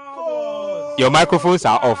 Your microphones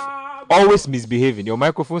are off. Always misbehaving. Your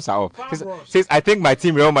microphones are off. Says, I think my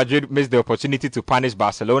team Real Madrid missed the opportunity to punish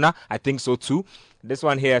Barcelona. I think so too. This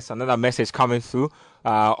one here is another message coming through.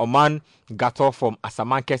 Oman Gato from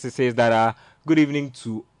Asamankesi says that good evening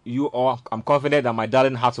to you all. I'm confident that my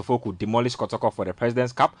darling Hearts of Oak will demolish Kotoko for the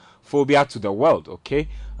President's Cup. Phobia to the world. Okay.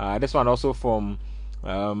 This one also from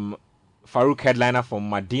Farouk Headliner from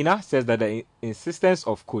Medina says that the insistence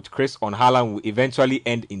of Coach Chris on Haaland will eventually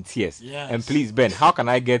end in tears. Yes. And please, Ben, how can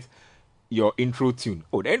I get your intro tune?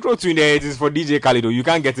 Oh, the intro tune there is for DJ Khalid. You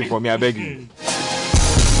can't get it for me, I beg you.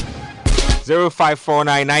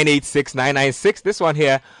 0549986996. This one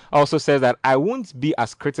here also says that I won't be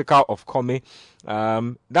as critical of Comey.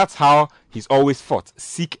 That's how he's always fought,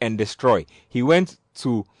 seek and destroy. He went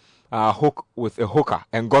to hook with a hooker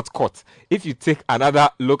and got caught. If you take another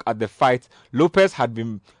look at the fight, Lopez had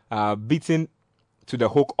been beaten to the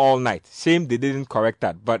hook all night. Shame they didn't correct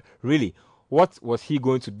that. But really, what was he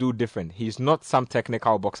going to do different? He's not some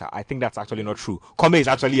technical boxer. I think that's actually not true. Comey is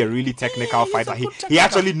actually a really technical fighter. He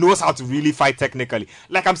actually knows how to really fight technically.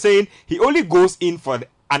 Like I'm saying, he only goes in for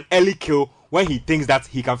an early kill when he thinks that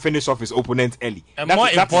he can finish off his opponent early. And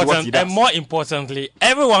more importantly,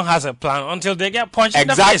 everyone has a plan until they get punched in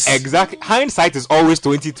the face. Exactly. Hindsight is always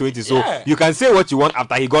 20/20. So you can say what you want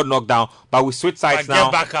after he got knocked down, but we switch sides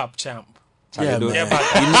now. Get back up, champ. Yeah, get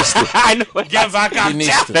back up. He needs to. I know. Get back up,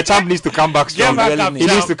 champ. The champ needs to come back stronger. Get back up, he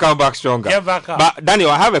needs to come back stronger. Get back up. But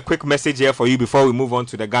Daniel, I have a quick message here for you before we move on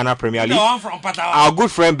to the Ghana Premier League. No, I'm from Patawa. Our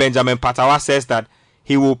good friend Benjamin Patawa says that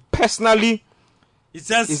he will personally. He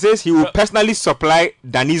says he will personally supply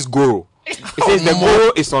Danis Goro. He says the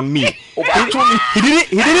Goro is on me. He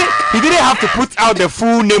didn't have to put out the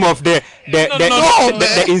full name of the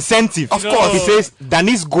incentive. Of course, he says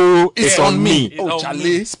Danis Goro is on me. Oh,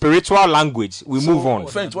 Charlie. Spiritual language. We move on.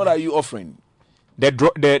 Friends, what are you offering? What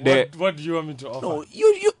do you want me to offer? No,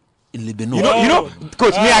 you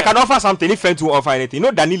Coach, me, I can offer something if friends will offer anything. You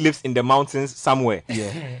know, Danny lives in the mountains somewhere.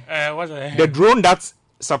 Yeah. What the hell? The drone that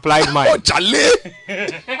supplied mine. Oh, Charlie.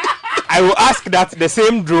 I will ask that the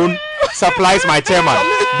same drone supplies my chairman,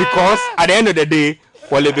 because at the end of the day,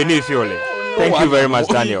 thank you very much,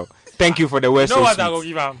 Daniel. Thank you for the words. You know what I will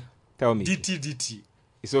give him? Tell me. DT.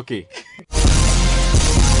 It's okay.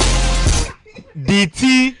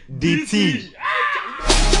 DT.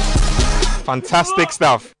 Fantastic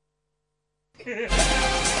stuff.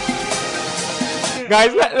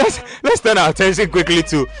 Guys, let's turn our attention quickly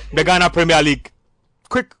to the Ghana Premier League.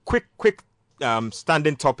 Quick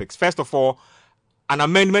standing topics. First of all, an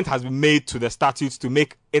amendment has been made to the statutes to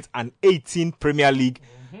make it an 18 Premier League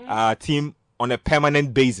team on a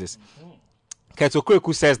permanent basis. Keto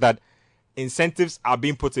Kweku says that incentives are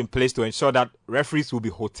being put in place to ensure that referees will be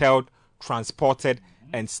hoteled, transported,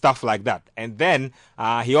 and stuff like that. And then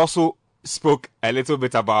he also spoke a little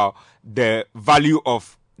bit about the value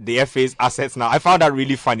of the FA's assets now. I found that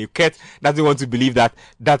really funny. Ket doesn't want to believe that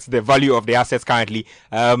that's the value of the assets currently.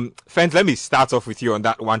 Friends, let me start off with you on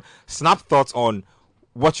that one. Snap thoughts on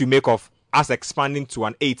what you make of us expanding to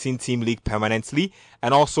an 18-team league permanently,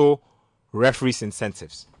 and also referees'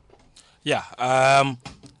 incentives. Yeah,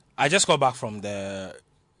 I just got back from the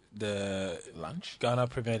the Lunch? Ghana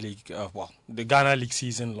Premier League, the Ghana League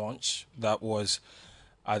season launch that was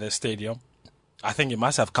at the stadium. I think it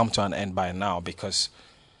must have come to an end by now because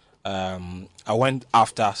I went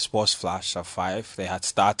after Sports Flash at 5. They had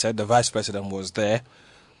started. The vice president was there.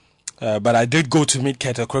 But I did go to meet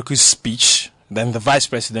Keta Kroku's speech, then the vice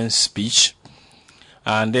president's speech.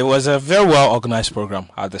 And it was a very well organized program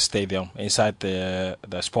at the stadium inside the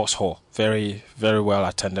sports hall. Very, very well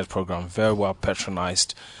attended program, very well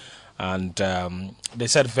patronized. And they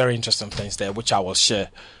said very interesting things there, which I will share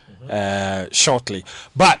shortly.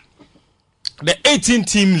 But the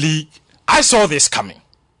 18-team league, I saw this coming.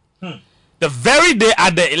 The very day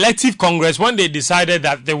at the elective congress, when they decided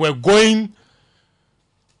that they were going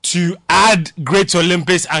to add Great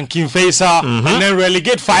Olympics and King Faisal and then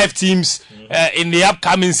relegate 5 teams in the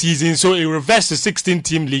upcoming season, so it reversed the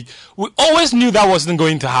 16-team league, we always knew that wasn't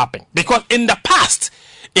going to happen. Because in the past,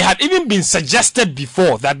 it had even been suggested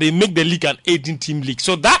before that they make the league an 18-team league.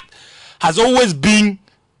 So that has always been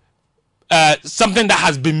something that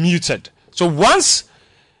has been muted. So once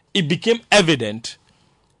it became evident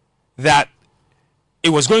that it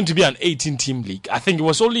was going to be an 18-team league, I think it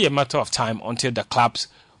was only a matter of time until the clubs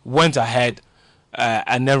went ahead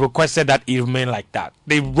and then requested that it remain like that.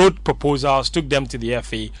 They wrote proposals, took them to the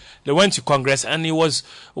FA. They went to Congress, and it was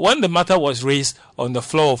when the matter was raised on the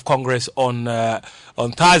floor of Congress on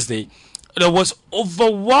Thursday, there was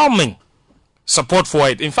overwhelming support for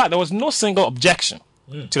it. In fact, there was no single objection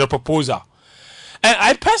to the proposal. And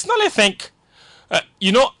I personally think,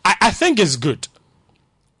 I think it's good.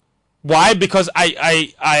 Why? Because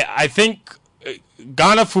I think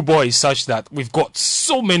Ghana football is such that we've got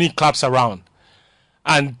so many clubs around,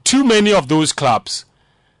 and too many of those clubs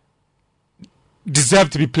deserve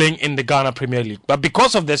to be playing in the Ghana Premier League. But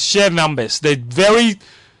because of the sheer numbers, I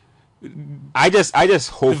just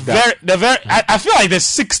hope I feel like the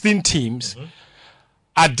 16 teams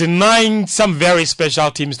are denying some very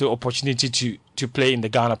special teams the opportunity to play in the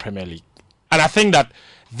Ghana Premier League. And I think that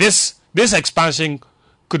this expansion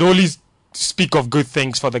could only speak of good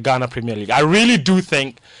things for the Ghana Premier League. I really do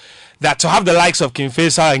think that to have the likes of King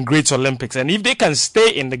Faisal and Great Olympics, and if they can stay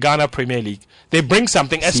in the Ghana Premier League, they bring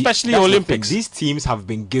something, especially Olympics. These teams have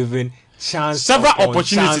been given several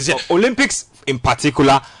opportunities. Olympics in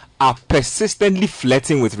particular are persistently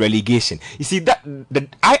flirting with relegation. You see,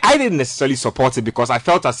 I didn't necessarily support it because I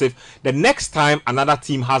felt as if the next time another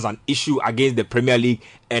team has an issue against the Premier League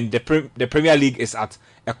and the Premier League is at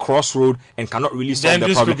a crossroad and cannot really solve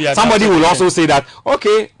the problem, somebody will also say that,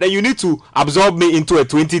 okay, then you need to absorb me into a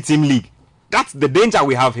 20-team league. That's the danger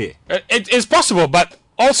we have here. It's possible, but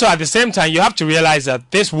also at the same time, you have to realize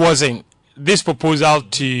that this proposal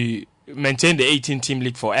to maintain the 18-team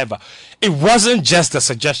league forever, it wasn't just a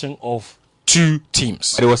suggestion of 2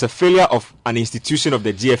 teams. But it was a failure of an institution of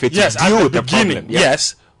the GFA to deal with the problem.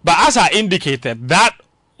 Yes, but as I indicated, that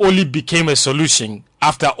only became a solution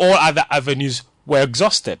after all other avenues were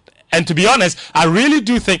exhausted. And to be honest, I really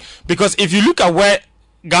do think, because if you look at where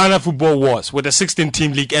Ghana football was with the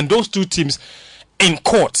 16-team league and those 2 teams in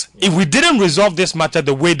court, if we didn't resolve this matter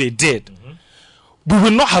the way they did, we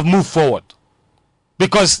would not have moved forward.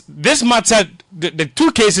 Because this matter, the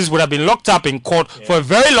 2 cases would have been locked up in court for a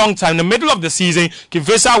very long time. In the middle of the season, King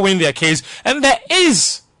Faisal win their case, and there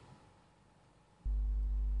is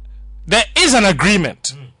an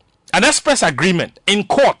agreement, an express agreement in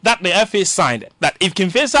court that the FA signed, that if King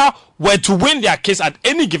Faisal were to win their case at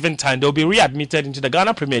any given time, they'll be readmitted into the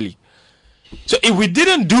Ghana Premier League. So if we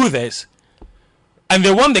didn't do this, and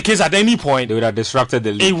they won the case at any point, they would have disrupted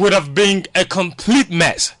the league. It would have been a complete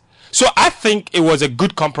mess. So I think it was a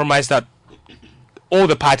good compromise that all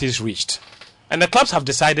the parties reached. And the clubs have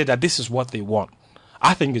decided that this is what they want.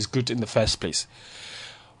 I think it's good in the first place.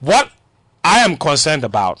 What I am concerned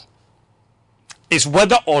about is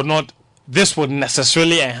whether or not this will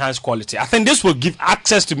necessarily enhance quality. I think this will give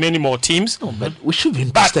access to many more teams. No, but we should be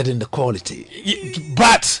interested in the quality.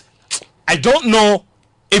 But I don't know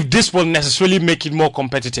if this will necessarily make it more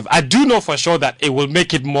competitive. I do know for sure that it will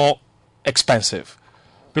make it more expensive.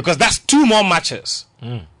 Because that's 2 more matches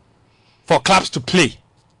for clubs to play.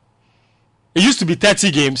 It used to be 30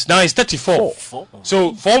 games, now it's 34.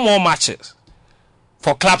 So 4 more matches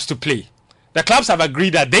for clubs to play. The clubs have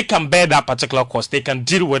agreed that they can bear that particular cost. They can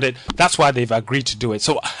deal with it. That's why they've agreed to do it.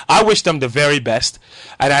 So I wish them the very best.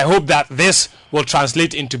 And I hope that this will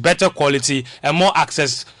translate into better quality and more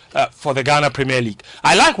access for the Ghana Premier League.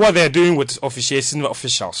 I like what they're doing with officiating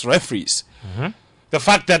officials, referees. The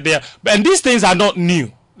fact that and these things are not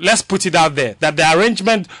new. Let's put it out there that the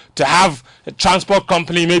arrangement to have a transport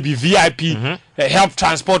company, maybe VIP, help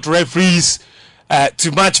transport referees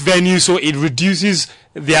to match venues, so it reduces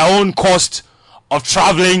their own cost of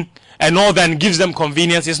traveling and all that, and gives them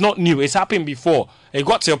convenience. It's not new. It's happened before. It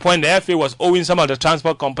got to a point the FA was owing some of the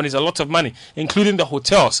transport companies a lot of money, including the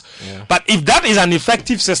hotels. Yeah. But if that is an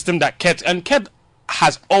effective system that Ket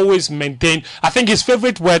has always maintained, I think his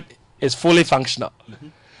favorite word is fully functional.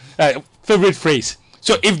 Favorite phrase.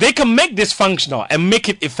 So if they can make this functional and make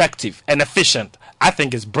it effective and efficient, I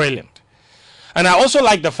think it's brilliant. And I also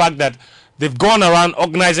like the fact that they've gone around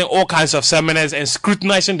organizing all kinds of seminars and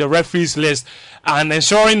scrutinizing the referees list and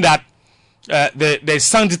ensuring that there's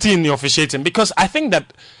sanctity in the officiating. Because I think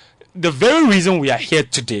that the very reason we are here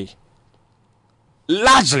today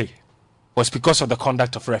largely was because of the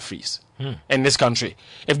conduct of referees in this country.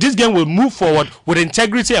 If this game will move forward with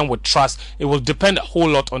integrity and with trust, it will depend a whole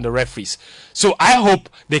lot on the referees. So I hope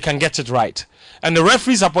they can get it right. And the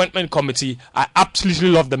referees appointment committee, I absolutely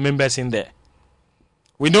love the members in there.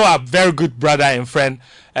 We know our very good brother and friend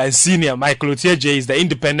and senior Michael Otieje is the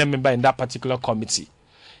independent member in that particular committee.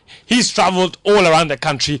 He's traveled all around the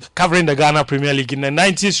country covering the Ghana Premier League in the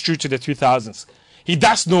 90s through to the 2000s. He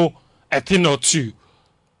does know a thing or two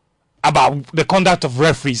about the conduct of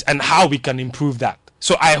referees and how we can improve that.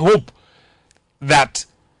 So I hope that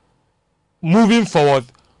moving forward,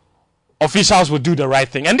 officials will do the right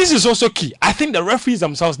thing. And this is also key. I think the referees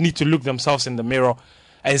themselves need to look themselves in the mirror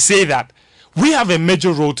and say that we have a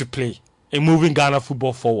major role to play in moving Ghana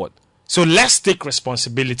football forward. So let's take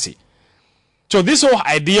responsibility. So this whole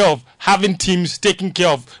idea of having teams taking care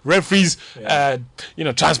of referees,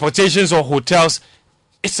 transportations or hotels,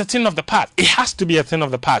 it's a thing of the past. It has to be a thing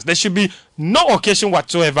of the past. There should be no occasion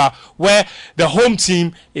whatsoever where the home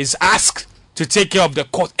team is asked to take care of the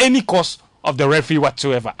cost, any cost of the referee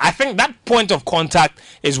whatsoever. I think that point of contact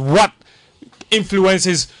is what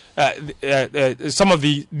influences some of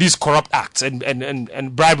these corrupt acts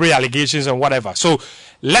and bribery allegations and whatever. So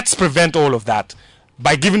let's prevent all of that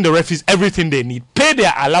by giving the referees everything they need. Pay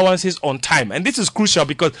their allowances on time. And this is crucial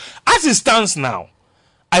because as it stands now,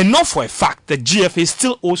 I know for a fact that GFA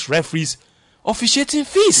still owes referees officiating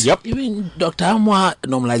fees. Yep. Even Dr. Amwa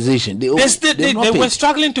normalization. They were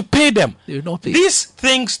struggling to pay them. They were not paid. These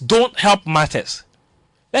things don't help matters.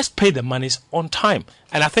 Let's pay the monies on time.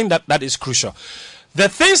 And I think that is crucial. The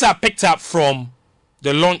things I picked up from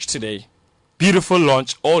the launch today, beautiful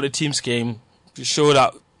launch, all the teams came, showed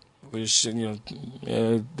up,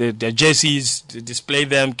 their jerseys, displayed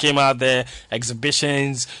them, came out there,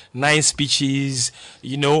 exhibitions, nice speeches,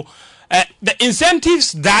 the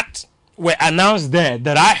incentives that were announced there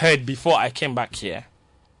that I heard before I came back here,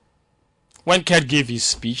 when Ket gave his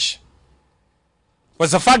speech,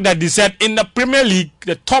 was the fact that they said in the Premier League,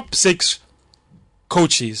 the top 6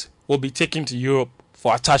 coaches will be taken to Europe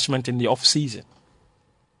for attachment in the off-season.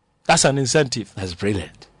 That's an incentive. That's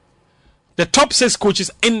brilliant. The top 6 coaches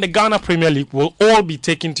in the Ghana Premier League will all be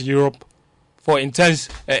taken to Europe for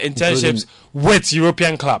internships with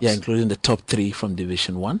European clubs. Yeah, including the top 3 from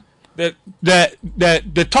Division 1.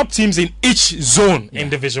 The top teams in each zone in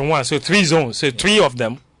Division 1, so 3 zones, so 3 of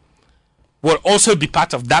them will also be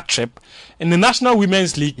part of that trip. In the National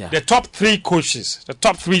Women's League, the top 3 coaches, the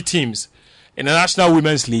top 3 teams in the National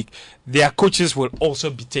Women's League, their coaches will also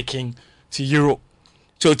be taken to Europe.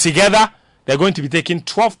 So together, they're going to be taking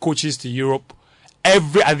 12 coaches to Europe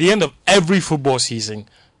at the end of every football season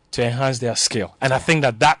to enhance their skill. And I think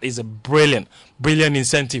that is a brilliant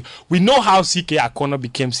incentive. We know how CK Akono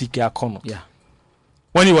became CK Akono. Yeah.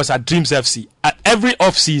 When he was at Dreams FC, at every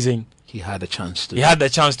off-season, he had a chance to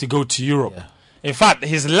go to Europe. Yeah. In fact,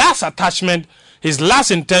 his last attachment, his last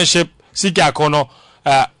internship, CK Akono,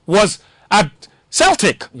 was at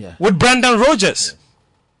Celtic with Brendan Rodgers,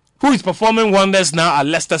 who is performing wonders now at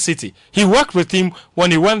Leicester City. He worked with him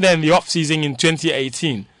when he went there in the off-season in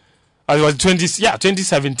 2018. It was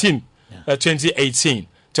 2017, 2018,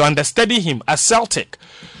 to understudy him at Celtic.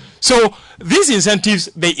 So these incentives,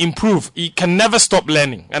 they improve. He can never stop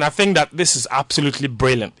learning. And I think that this is absolutely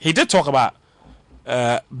brilliant. He did talk about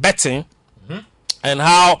betting and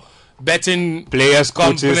how betting players,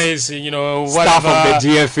 companies, coaches, whatever, staff of the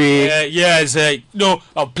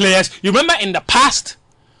GFA, players. You remember in the past,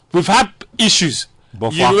 we've had issues.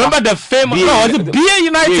 Bofaka. You remember the famous BA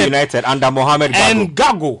United under Mohamed Gago. And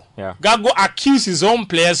Gago. Yeah. Gago accused his own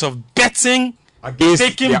players of betting,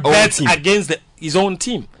 taking bets against his own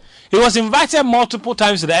team. He was invited multiple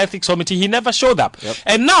times to the ethics committee. He never showed up. Yep.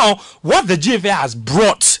 And now, what the GFA has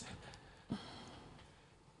brought,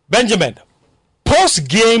 Benjamin,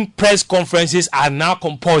 post-game press conferences are now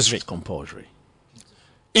compulsory. It's compulsory.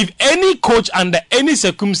 If any coach under any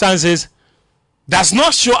circumstances does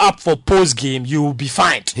not show up for post-game, you will be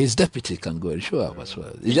fined. His deputy can go and show up as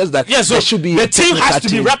well. It's just that so there should be the team has to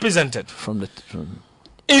be represented.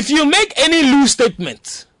 if you make any loose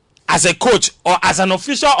statement as a coach or as an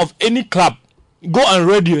official of any club, go on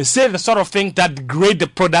radio and say the sort of thing that degrade the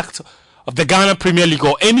product of the Ghana Premier League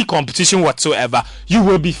or any competition whatsoever, you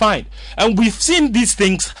will be fined. And we've seen these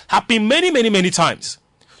things happen many, many, many times.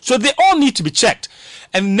 So they all need to be checked.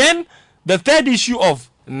 And then the third issue of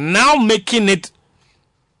now making it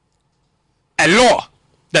a law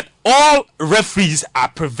that all referees are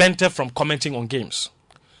prevented from commenting on games.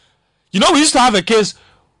 You know, we used to have a case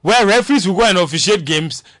where referees will go and officiate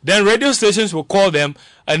games, then radio stations will call them,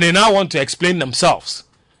 and they now want to explain themselves.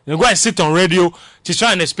 They go and sit on radio to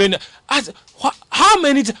try and explain. How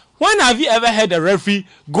many? When have you ever heard a referee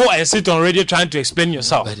go and sit on radio trying to explain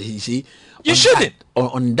yourself? But you see, you shouldn't.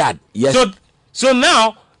 On that, yes. So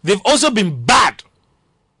now they've also been bad.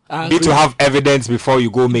 Need to have evidence before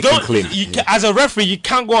you go make a claim. As a referee, you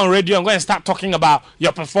can't go on radio and go and start talking about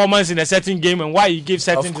your performance in a certain game and why you give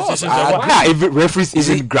certain decisions. If referees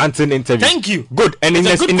isn't granting interviews. Thank you. Good. And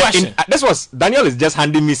it's a good question. This was Daniel is just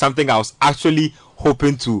handing me something I was actually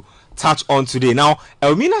hoping to touch on today. Now,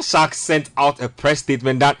 Elmina Sharks sent out a press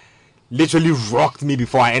statement that literally rocked me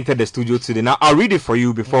before I entered the studio today. Now, I'll read it for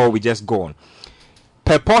you before we just go on.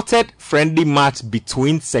 Purported friendly match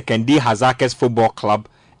between Sekondi Hazakes Football Club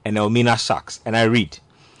and Elmina Sharks. And I read,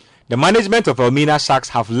 the management of Elmina Sharks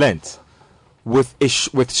have learnt with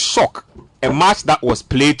shock a match that was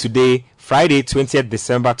played today, Friday 20th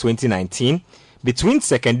December 2019, between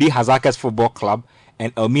Sekondi Hazakes Football Club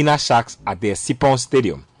and Elmina Sharks at the Sipon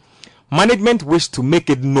Stadium. Management wished to make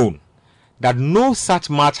it known that no such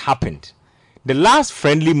match happened. The last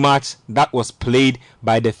friendly match that was played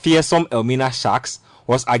by the fearsome Elmina Sharks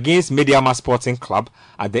was against Mediama Sporting Club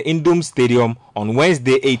at the Indom Stadium on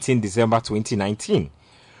Wednesday, 18 December 2019.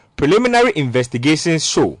 Preliminary investigations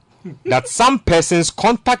show that some persons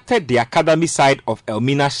contacted the academy side of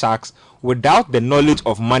Elmina Sharks without the knowledge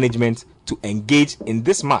of management to engage in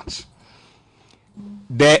this match.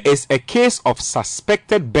 There is a case of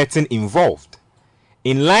suspected betting involved.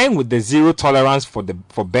 In line with the zero tolerance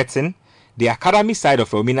for betting, the academy side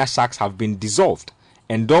of Elmina Sharks have been dissolved,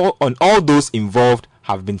 and all those involved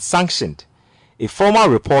have been sanctioned. A formal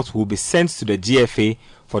report will be sent to the GFA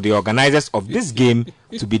for the organizers of this game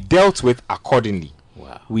to be dealt with accordingly.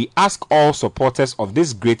 Wow. We ask all supporters of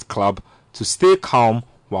this great club to stay calm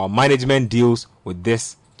while management deals with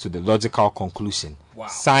this to the logical conclusion. Wow.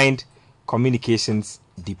 Signed, Communications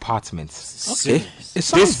Department. Okay.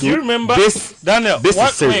 Do you remember, Daniel? This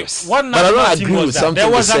is serious. What national team was that? There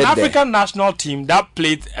was an African national team that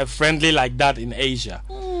played a friendly like that in Asia.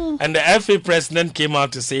 And the FA president came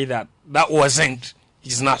out to say that wasn't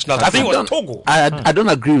his national. I think it was Togo. I don't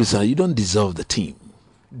agree with that. You don't deserve the team.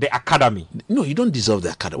 The academy. No, you don't deserve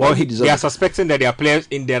the academy. Well, they are suspecting that there are players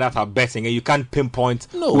in there that are betting, and you can't pinpoint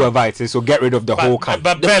whoever it is. So get rid of the whole camp.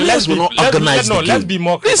 But let's be more organized. Let's be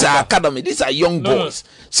more. These are academy. These are young boys.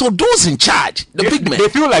 So those in charge, the big men, they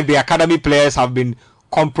feel like the academy players have been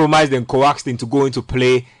compromised and coaxed into going to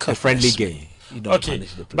play a friendly game. Okay,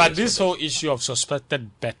 but this whole issue of suspected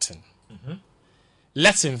betting,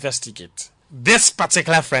 let's investigate this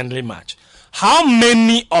particular friendly match. How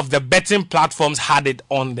many of the betting platforms had it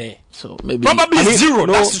on there? So maybe probably zero.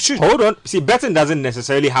 No, that's the truth. Hold on. See, betting doesn't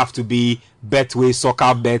necessarily have to be Betway,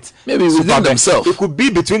 Soccer Bet. Maybe within themselves. It could be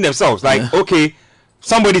between themselves. Like, okay,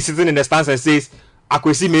 somebody sitting in the stands and says,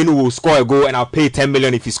 Akwesi Menu will score a goal and I'll pay 10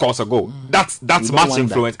 million if he scores a goal. That's much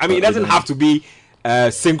influence. That. I mean, it doesn't have to be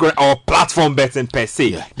synchronous or platform betting per se.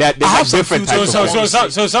 Yeah. There's different types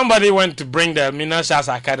of so somebody went to bring the Elmina Sharks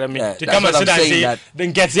Academy to come and sit and say,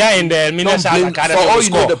 then get here in the Elmina Sharks Academy. For all you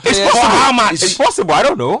know, the players, it's possible. How much? It's possible. I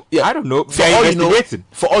don't know. Yeah. I don't know. For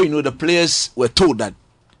all you know, the players were told that,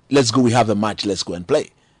 let's go, we have the match, let's go and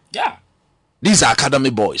play. Yeah. These are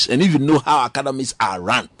academy boys, and if you know how academies are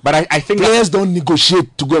run, but I think players don't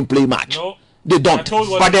negotiate to go and play match. No. They don't.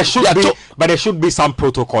 But there should be some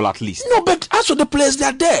protocol at least. No, but as for the players, they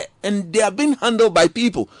are there and they are being handled by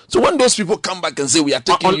people. So when those people come back and say we are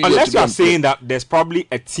taking you, unless you are saying that there's probably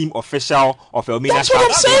a team official of Elmina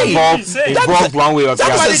Sharks involved one way or the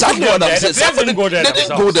other. That's exactly what I'm saying. They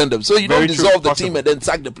didn't go there. So you don't dissolve the team and then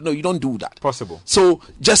sack the. No, you don't do that. Possible. So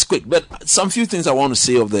just quick, but some few things I want to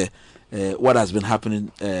say of the what has been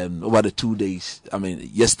happening over the 2 days. I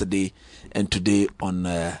mean, yesterday and today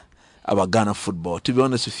on. Our Ghana football. To be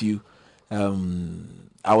honest with you,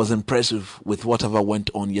 I was impressed with whatever went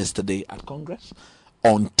on yesterday at Congress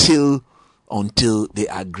until they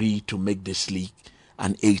agreed to make this league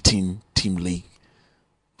an 18-team league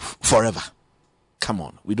forever. Come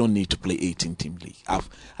on, we don't need to play 18-team league.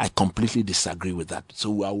 I completely disagree with that. So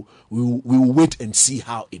we will wait and see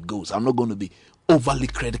how it goes. I'm not going to be overly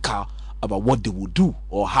critical about what they will do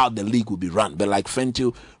or how the league will be run. But like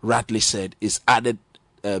Fentil rightly said, it's added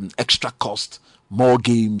extra cost, more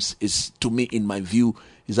games is, to me, in my view,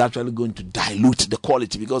 is actually going to dilute the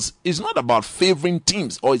quality, because it's not about favoring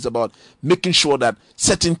teams, or it's about making sure that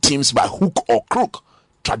certain teams by hook or crook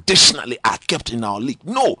traditionally are kept in our league.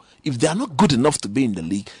 No, if they are not good enough to be in the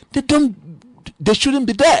league, they shouldn't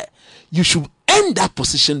be there. You should end that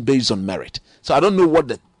position based on merit. So I don't know what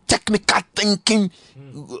the technical thinking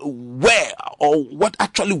were or what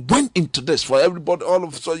actually went into this for everybody. All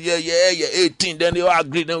of a sudden, yeah, 18, then they all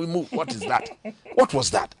agree, then we move. What is that? What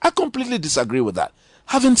was that? I completely disagree with that.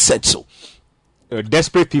 Having said so,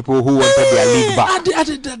 desperate people who wanted their league back.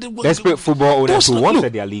 Desperate football owners who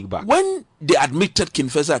wanted their league back. When they admitted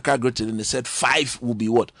Kinfesa Accra Greater, and they said 5 will be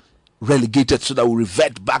what? Relegated, so that we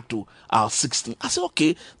revert back to our 16. I said,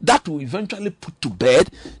 okay, that will eventually put to bed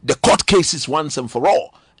the court cases once and for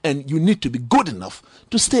all. And you need to be good enough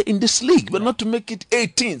to stay in this league, but not to make it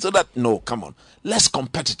 18. So that, no, come on. Less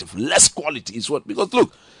competitive, less quality is what. Because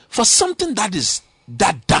look, for something that is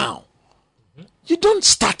that down, you don't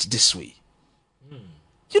start this way.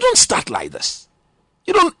 You don't start like this.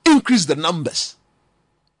 You don't increase the numbers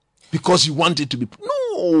because you want it to be.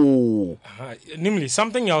 No. Namely,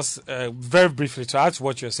 something else, very briefly, to add to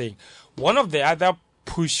what you're saying. One of the other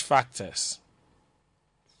push factors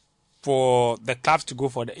for the clubs to go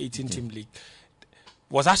for the 18-team league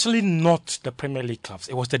was actually not the Premier League clubs.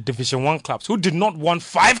 It was the Division 1 clubs who did not want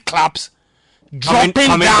 5 clubs coming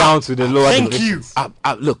down to the lower. Thank you.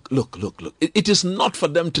 Look. It is not for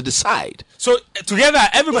them to decide. So together,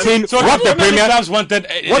 everybody. So what the Premier clubs wanted.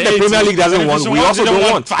 What the Premier League doesn't want, we also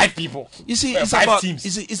don't want 5 people. You see, it's 5 about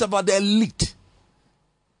teams. It's about the elite.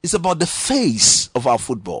 It's about the face of our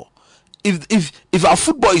football. If our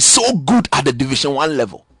football is so good at the Division 1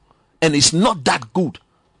 level, and it's not that good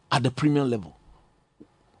at the Premier level,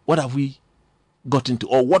 what have we got into,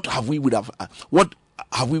 or what have we would have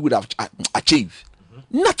achieved?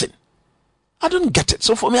 Nothing. I don't get it.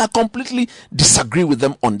 So for me, I completely disagree with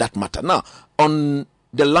them on that matter. Now, on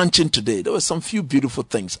the launching today, there were some few beautiful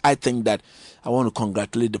things. I think that I want to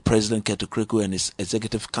congratulate the President, Keto Kreku, and his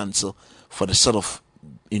Executive Council for the sort of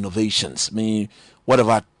innovations.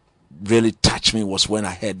 Whatever really touched me was when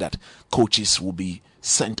I heard that coaches will be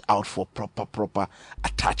sent out for proper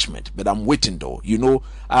attachment. But I'm waiting though.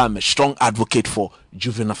 I'm a strong advocate for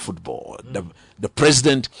juvenile football. The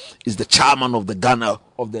president is the chairman of the Ghana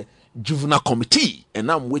of the juvenile committee,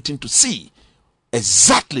 and I'm waiting to see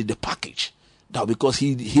exactly the package. Now, because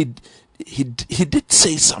he did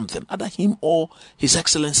say something, either him or His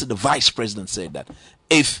Excellency the Vice President said that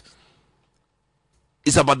if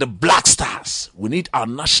it's about the Black Stars, we need our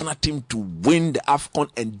national team to win the AFCON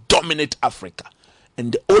and dominate Africa.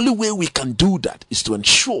 And the only way we can do that is to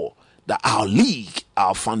ensure that our league,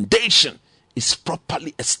 our foundation, is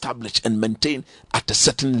properly established and maintained at a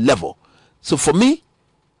certain level. So for me,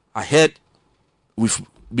 I heard we've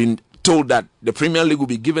been told that the Premier League will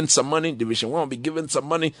be given some money, Division 1 will be given some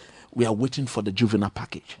money. We are waiting for the juvenile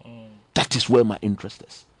package. That is where my interest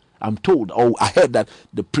is. I'm told, I heard that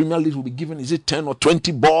the Premier League will be given, is it 10 or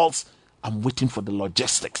 20 balls? I'm waiting for the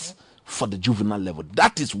logistics for the juvenile level.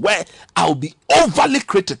 That is where I'll be overly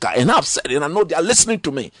critical. And I've said it, and I know they are listening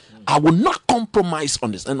to me. I will not compromise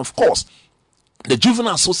on this. And of course, the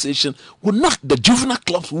Juvenile Association the juvenile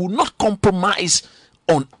clubs will not compromise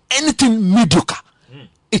on anything mediocre.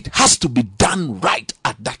 It has to be done right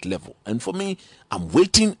at that level. And for me, I'm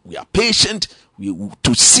waiting. We are patient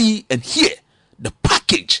to see and hear the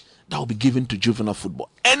package that will be given to juvenile football.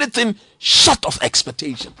 Anything short of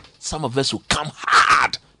expectation, some of us will come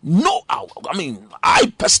hard. No,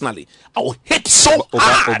 I personally, I will hit so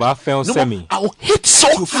hard. I will hit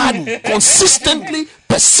so hard, consistently,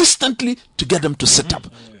 persistently, to get them to sit up.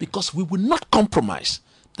 Because we will not compromise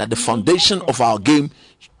that the foundation of our game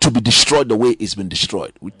to be destroyed the way it's been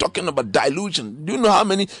destroyed. We're talking about dilution. Do you know how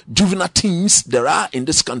many juvenile teams there are in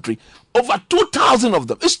this country? Over 2,000 of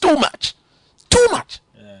them. It's too much. Too much.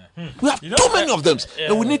 We have too many of them.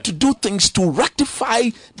 And we need to do things to rectify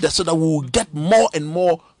that so that we will get more and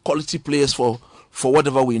more quality players for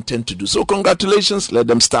whatever we intend to do. So congratulations. Let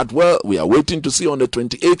them start well. We are waiting to see on the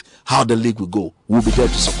 28th how the league will go. We'll be there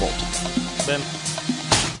to support. Then,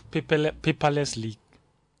 paperless league.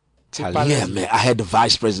 Yeah, man. I had the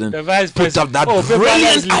vice president put up that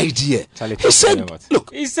brilliant idea.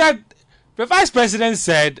 He said, the vice president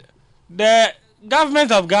said, the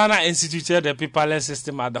government of Ghana instituted the paperless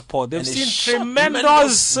system at the port. They've seen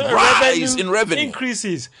tremendous rise in revenue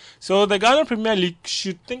increases. So the Ghana Premier League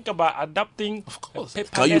should think about adapting a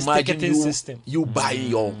paperless ticketing system. You buy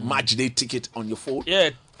your match day ticket on your phone?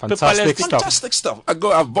 Yeah. Fantastic stuff.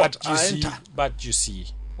 I've bought. But you see,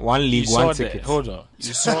 one league, one ticket. Hold on.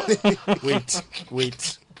 You saw.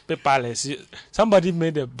 wait. Paperless. Somebody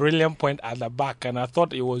made a brilliant point at the back, and I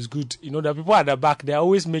thought it was good. You know, the people at the back, they're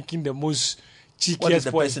always making the most cheekiest What did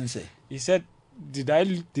the point. person say? He said, "Did I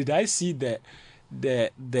see the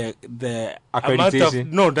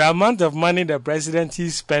accreditation? the amount of money the president he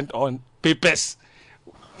spent on papers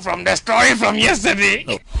from the story from yesterday."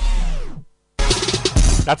 No.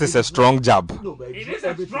 That is a strong jab. No, but It is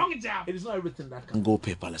a strong jab. It is not everything that can go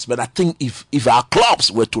paperless. But I think if our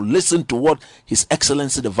clubs were to listen to what His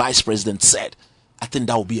Excellency the Vice President said, I think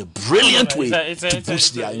that would be a brilliant way to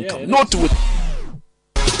boost their income. Not with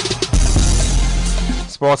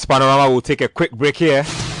Sports Panorama will take a quick break here.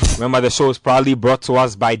 Remember, the show is proudly brought to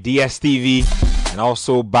us by DSTV and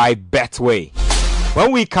also by Betway.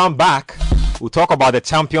 When we come back, we'll talk about the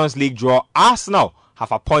Champions League draw. Arsenal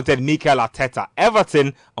have appointed Mikel Arteta.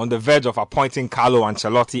 Everton on the verge of appointing Carlo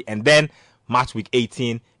Ancelotti. And then match week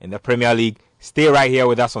 18 in the Premier League. Stay right here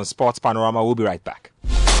with us on Sports Panorama. We'll be right back.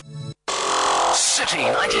 City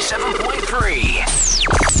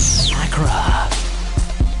 97.3 Accra.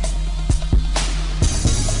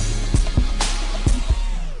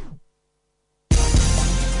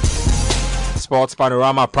 Sports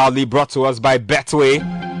Panorama proudly brought to us by Betway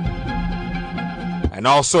and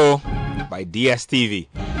also by DSTV.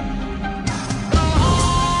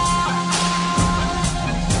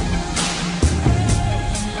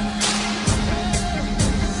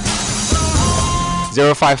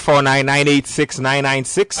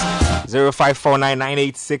 (0549986996)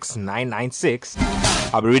 (0549986996).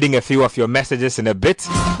 I'll be reading a few of your messages in a bit.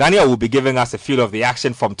 Daniel will be giving us a feel of the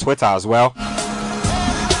action from Twitter as well.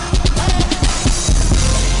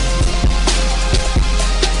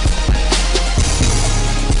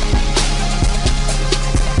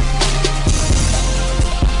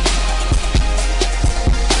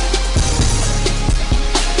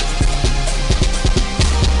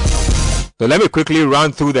 So let me quickly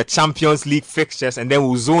run through the Champions League fixtures and then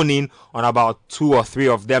we'll zone in on about 2 or 3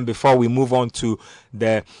 of them before we move on to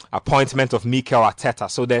the appointment of Mikel Arteta.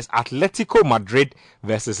 So there's Atletico Madrid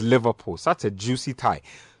versus Liverpool. Such a juicy tie.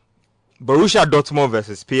 Borussia Dortmund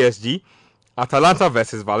versus PSG. Atalanta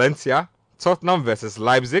versus Valencia. Tottenham versus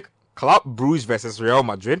Leipzig. Club Brugge versus Real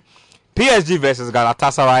Madrid. PSG versus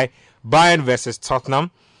Galatasaray. Bayern versus Tottenham.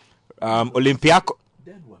 Olympiacos.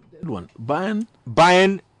 Dead one.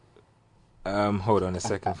 Bayern. Hold on a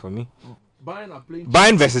second for me. Bayern are playing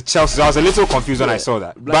Bayern versus Chelsea. I was a little confused when I saw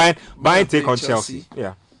that. Bayern take on Chelsea.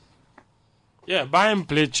 Yeah, Bayern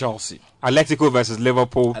played Chelsea. Atletico versus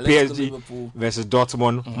Liverpool. PSG Liverpool versus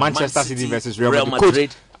Dortmund. Manchester City versus Real Madrid.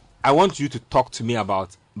 Coach, I want you to talk to me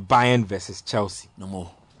about Bayern versus Chelsea. No more.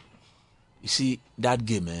 You see, that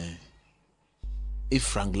game, if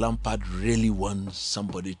Frank Lampard really wants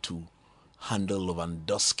somebody to handle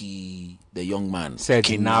Lewandowski, the young man, Serge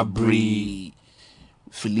Gnabry,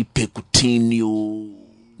 Felipe Coutinho.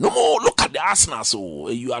 No more. Look at the Arsenal. So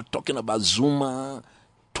you are talking about Zuma,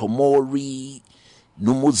 Tomori,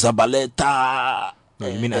 Nuno Zabaleta. No,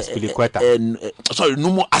 you mean Azpilicueta?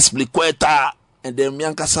 Nuno Azpilicueta, and then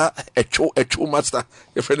Miankasa Echo Master.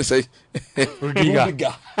 Your friend say Rudiger.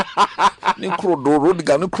 Rudiger. How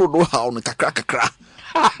kakra.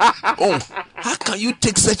 Oh, how can you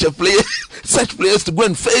take such players to go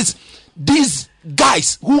and face these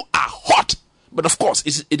guys who are hot? But of course,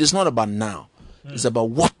 it is not about now. It's about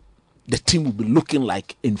what the team will be looking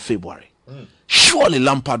like in February. Surely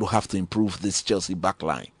Lampard will have to improve this Chelsea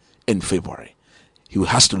backline in February. He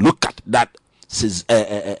has to look at that, says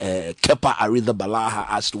Kepa Arrizabalaga,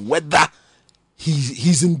 as to whether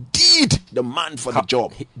he's indeed the man for the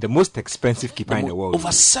job. The most expensive keeper in the world.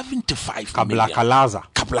 Over 75 Kablakalaza.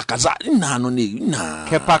 Nah.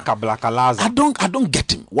 Kepa Kablakalaza. I don't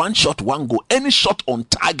get him. One shot, one goal. Any shot on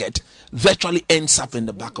target virtually ends up in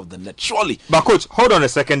the back of the net. Surely. But coach, hold on a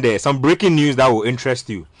second there. Some breaking news that will interest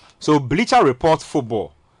you. So Bleacher Report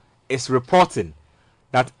Football is reporting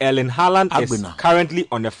that Erling Haaland is currently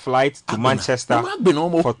on a flight to Manchester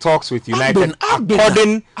for talks with United,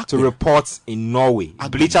 according to reports in Norway.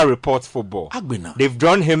 Bleacher Report Football. They've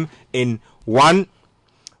drawn him in one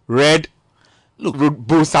red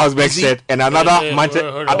Bruce Salzburg shirt and another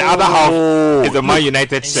Manchester. At the other half is the Man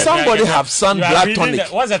United shirt. Somebody have signed blood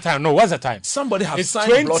tonic. What's the time? No, what's the time? Somebody have it's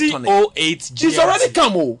signed blood tonic. 20:08. He's already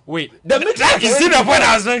come. Wait, you see the point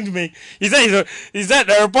I was trying to make? He said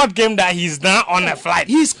the report came that he's now on a flight.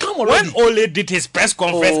 He's come already. When Ole did his press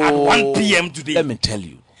conference at 1 p.m. today, let me tell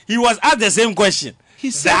you, he was asked the same question. He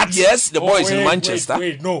said, yes, the boy is in Manchester.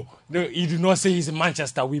 Wait, no. No, he did not say he's in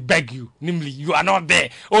Manchester. We beg you. Namely, you are not there.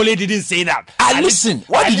 Ole didn't say that. Listen.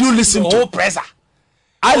 What did you listen to? The whole presser.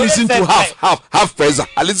 I listen to half presser.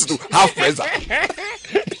 I listen to half presser.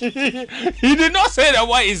 He did not say that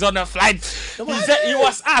why he's on a flight. He said he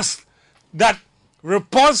was asked that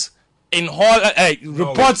reports in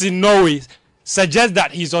Norway suggest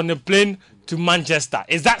that he's on a plane to Manchester.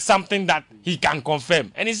 Is that something that he can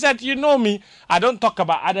confirm? And he said, you know me, I don't talk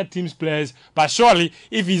about other teams' players, but surely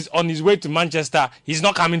if he's on his way to Manchester, he's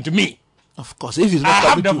not coming to me. Of course, if he's not I coming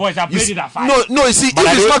have the to voice. I played it at 5. No, you see,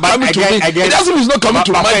 if he's not coming to me, it doesn't mean he's not coming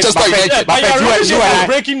to Manchester United. But you're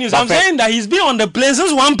breaking news. I'm saying that he's been on the plane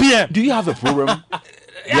since 1 p.m. Do you have a problem?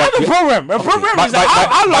 I have a problem. A problem is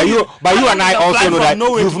how long But you and I also know that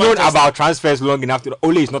you've known Manchester. about transfers long enough to.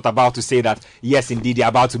 Ole is not about to say that. Yes, indeed, they're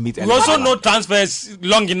about to meet. We also know transfers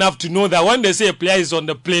long enough to know that when they say a player is on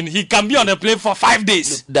the plane, he can be on the plane for 5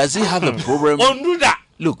 days. Does he have a problem? Don't do that.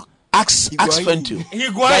 Look, ask Fentu. He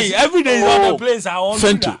going every day. He's on the planes. I won't do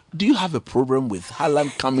Fentu, that. do you have a problem with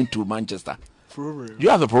Haaland coming to Manchester? Do you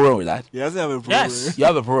have a problem with that? He doesn't have a problem. Yes. You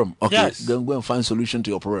have a problem. Okay, Yes. then go and find solution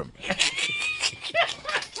to your problem.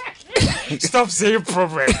 Stop saying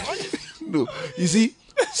problem. No, you see.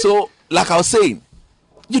 So, like I was saying,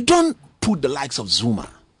 you don't put the likes of Zuma,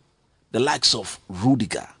 the likes of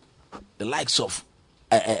Rudiger, the likes of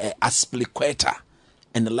Aspilicueta,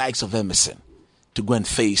 and the likes of Emerson to go and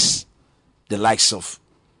face the likes of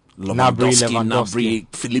Lewandowski,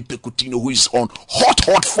 Felipe Coutinho, who is on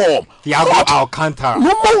hot form. Thiago Alcantara.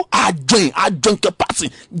 No more adjoint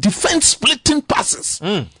passing, defense splitting passes.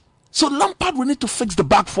 So Lampard will need to fix the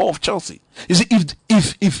back four of Chelsea. You see,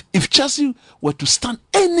 if Chelsea were to stand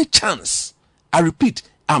any chance, I repeat,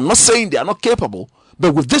 I'm not saying they are not capable,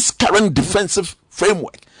 but with this current defensive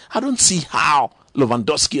framework, I don't see how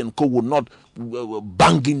Lewandowski and co will not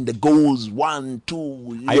banging the goals 1,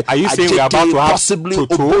 2. Are you saying we are about to have possibly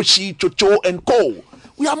Oboshi, Chocho, and co?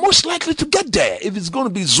 We are most likely to get there if it's going to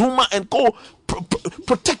be Zuma and co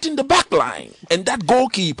protecting the back line and that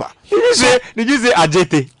goalkeeper. Did you say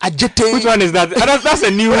Ajete? Ajete. Which one is that? That's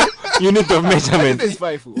a new unit of measurement. It's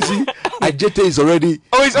 5. You see, Ajete is already.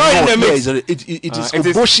 Oh, it's already in the mix. It is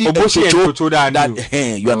Oboshi and Chocho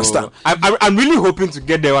that you understand. I'm really hoping to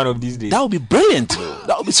get there one of these days. That would be brilliant, though.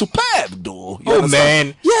 That would be superb, though. You understand?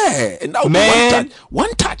 Man. Yeah, and that would be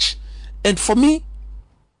one touch. And for me,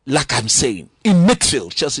 like I'm saying, in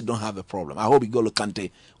midfield, Chelsea don't have a problem. I hope N'Golo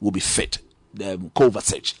Kante will be fit. The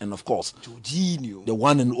Kovacic, and of course, Jorginho. the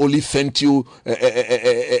one and only Fentu.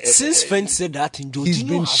 Since Fent said that, Jorginho he's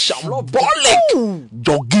been has shambolic.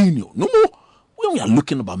 Jorginho. No more. When we are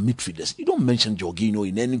looking about midfielders, you don't mention Jorginho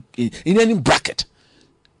in any bracket.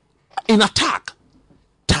 In attack,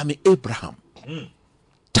 Tammy Abraham.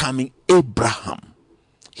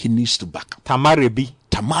 He needs to back up. Tamaribi.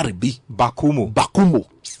 Bakumo.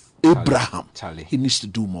 Abraham. Charlie. He needs to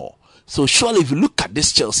do more. So surely if you look at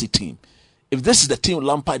this Chelsea team, if this is the team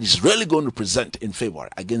Lampard is really going to present in February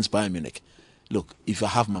against Bayern Munich, look, if I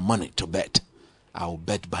have my money to bet, I will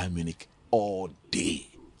bet Bayern Munich all day.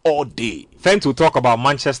 Fent will talk about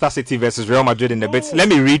Manchester City versus Real Madrid in a bit. Let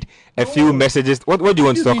me read a few messages. What do you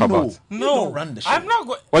want to talk about? No, I'm not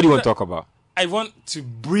going. What do you want to talk about? I want to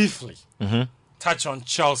briefly touch on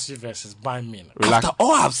Chelsea versus Bayern Munich. Relax. After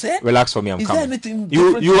all I've said, Relax for me. I'm is coming. there anything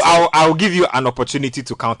different? I'll give you an opportunity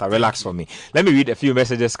to counter. Relax for me. Let me read a few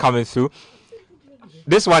messages coming through.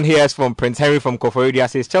 This one here is from Prince Henry from Koforidua.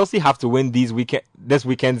 Says Chelsea have to win this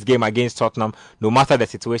weekend's game against Tottenham, no matter the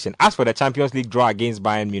situation. As for the Champions League draw against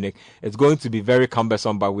Bayern Munich, it's going to be very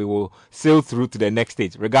cumbersome, but we will sail through to the next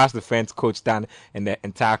stage. Regards to friends, Coach Dan, and the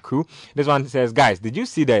entire crew. This one says, guys, did you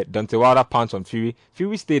see the Deontay Wilder punch on Fury?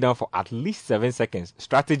 Fury stayed down for at least 7 seconds.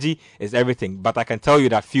 Strategy is everything, but I can tell you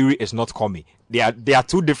that Fury is not Comey. They are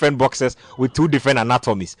two different boxers with two different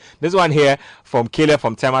anatomies. This one here from Caleb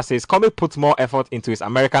from Tema says, Comey puts more effort into his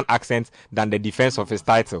American accent than the defense of his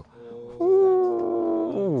title.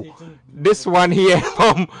 Ooh. This one here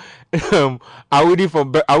from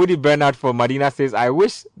Awudi Bernard from Medina says, I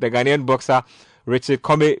wish the Ghanaian boxer Richard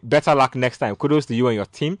Comey better luck next time. Kudos to you and your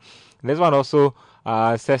team. This one also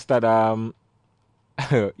says that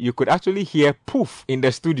you could actually hear poof in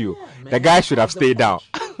the studio. The guy should have stayed down.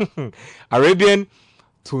 Arabian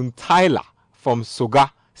Tuntaila from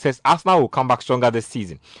Soga says Arsenal will come back stronger this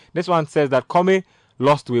season. This one says that Comey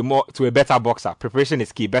lost to a better boxer. Preparation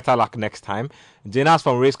is key. Better luck next time. Jenas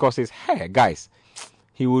from Racecourse says, hey guys,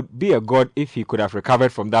 he would be a god if he could have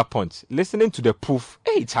recovered from that punch. Listening to the poof,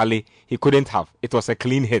 hey Charlie, he couldn't have. It was a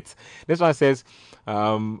clean hit. This one says,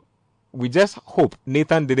 we just hope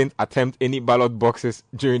Nathan didn't attempt any ballot boxes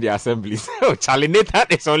during the assemblies. Oh, Charlie, Nathan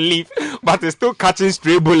is on leave but it's still catching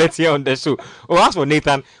stray bullets here on the show. Oh, as for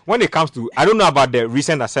Nathan, when it comes to, I don't know about the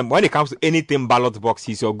recent assembly, when it comes to anything ballot box,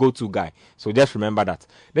 he's your go-to guy. So just remember that.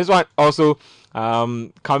 This one also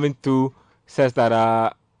coming through says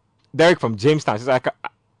that Derek from Jamestown says,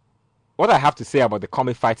 what I have to say about the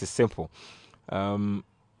comic fight is simple.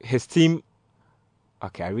 His team,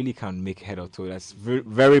 okay, I really can't make head or toe. That's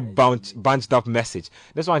very bunched up message.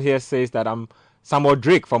 This one here says that Samuel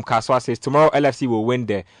Drake from Kaswa says tomorrow LFC will win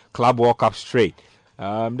the Club World Cup straight.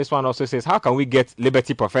 This one also says, how can we get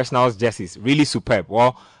Liberty Professionals jerseys? Really superb.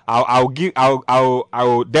 Well,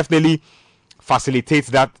 I'll definitely facilitate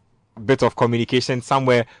that bit of communication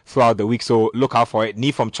somewhere throughout the week. So look out for it.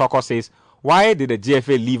 Nee from Choco says, why did the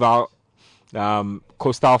GFA leave out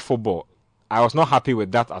coastal football? I was not happy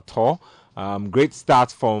with that at all. Great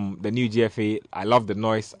start from the new GFA. I love the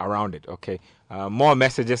noise around it. Okay. More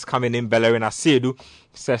messages coming in. Bellerina Siedu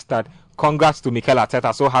says that congrats to Mikel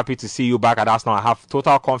Arteta. So happy to see you back at Arsenal. I have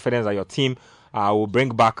total confidence that your team will bring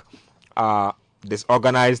back this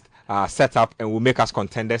organized setup and will make us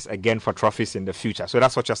contenders again for trophies in the future. So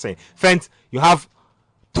that's what you're saying. Friends, you have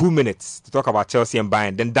 2 minutes to talk about Chelsea and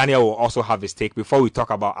Bayern. Then Daniel will also have his take before we talk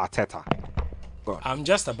about Arteta. Go on. I'm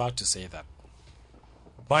just about to say that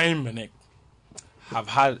Bayern Munich have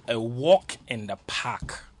had a walk in the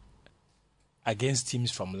park against teams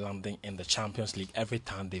from London in the Champions League every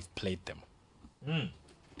time they've played them.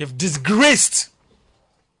 They've disgraced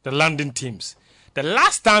the London teams. The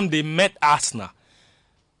last time they met Arsenal,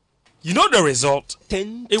 you know the result?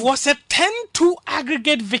 It was a 10-2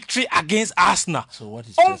 aggregate victory against Arsenal. So what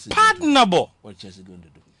is Chelsea unpardonable. What is Chelsea going to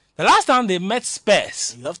do? The last time they met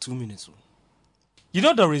Spurs, You have 2 minutes. you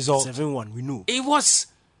know the result? 7-1, we know. It was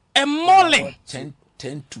a mauling.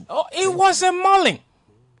 10-2. Oh, it was a mauling.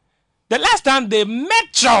 The last time they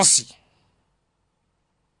met Chelsea,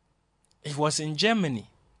 it was in Germany.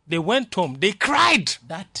 They went home. They cried.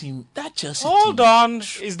 That team, that Chelsea Hold team. on.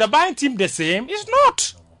 Is the Bayern team the same? It's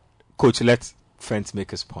not. Coach, let friends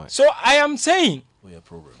make his point. So I am saying For your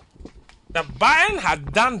program. that Bayern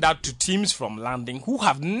had done that to teams from London who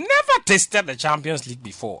have never tasted the Champions League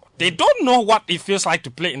before. They don't know what it feels like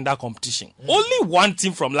to play in that competition. Only one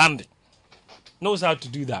team from London knows how to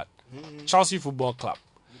do that. Chelsea Football Club.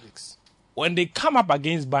 When they come up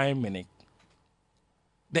against Bayern Munich,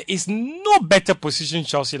 there is no better position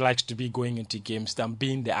Chelsea likes to be going into games than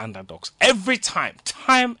being the underdogs. Every time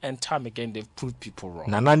and time again, they've proved people wrong.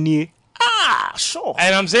 Nananie. Sure.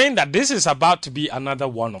 And I'm saying that this is about to be another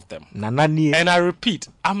one of them. Nananie. And I repeat,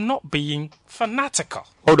 I'm not being fanatical.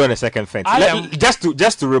 Hold on a second, friends.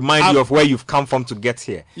 Just to remind you of where you've come from to get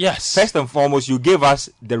here. Yes. First and foremost, you gave us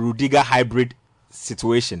the Rudiger hybrid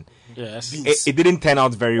situation. Yes. It didn't turn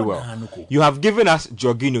out very well. You have given us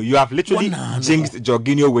Jorginho. You have literally jinxed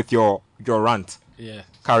Jorginho with your rant. Yeah.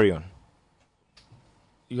 Carry on.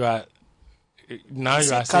 You are now They you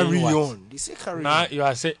say are saying carry what? on. They say carry Now on. you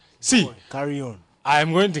are saying, see, Carry on. I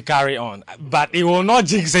am going to carry on, but it will not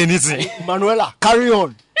jinx anything. Manuela, carry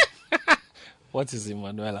on. What is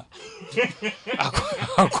Emanuela?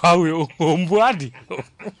 Akwawe Ombuadi.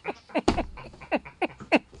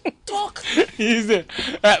 Talk. He's there.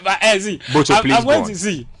 But see, Bocho, please I'm go going on. to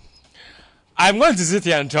see. I'm going to sit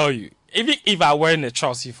here and tell you, even if I weren't a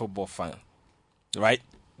Chelsea football fan, right?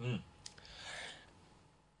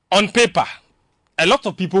 On paper, a lot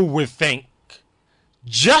of people will think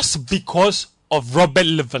just because of Robert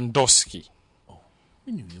Lewandowski,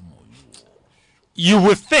 you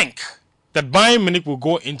would think that Bayern Munich will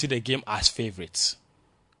go into the game as favourites.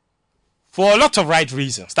 For a lot of right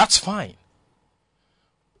reasons. That's fine.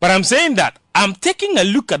 But I'm saying that I'm taking a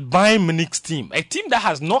look at Bayern Munich's team, a team that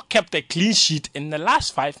has not kept a clean sheet in the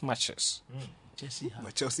last 5 matches.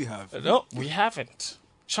 But Chelsea have. No, we haven't.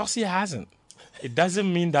 Chelsea hasn't. It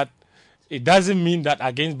doesn't mean that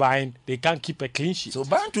against Bayern they can't keep a clean sheet. So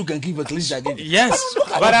Bayern too can keep a clean sheet again. Yes,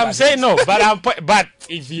 but I'm saying no. But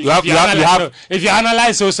if you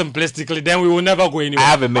analyze so simplistically, then we will never go anywhere. I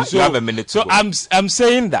have a minute. You have a minute. So I'm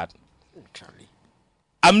saying that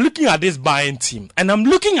I'm looking at this Bayern team and I'm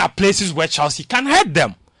looking at places where Chelsea can hurt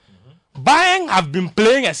them. Bayern have been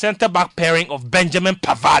playing a centre back pairing of Benjamin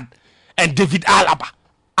Pavard and David Alaba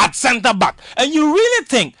at centre back, and you really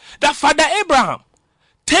think that Father Abraham,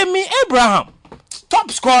 Tammy Abraham,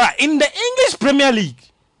 top scorer in the English Premier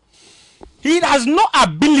League, he has no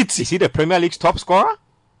ability. Is he the Premier League's top scorer?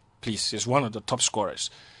 Please, he's one of the top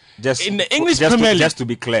scorers. Just in the English Premier League. Just to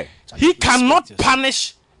be clear, he cannot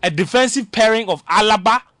punish a defensive pairing of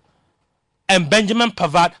Alaba and Benjamin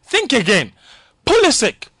Pavard. Think again.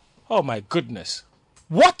 Pulisic. Oh my goodness.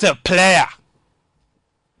 What a player.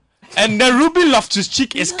 And then Ruben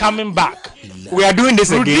Loftus-Cheek is coming back. We are doing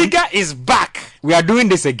this again. Rudiger is back. We are doing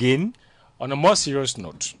this again. On a more serious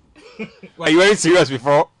note. Were you very serious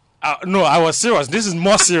before? No, I was serious. This is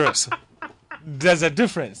more serious. There's a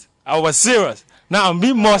difference. I was serious. Now I'm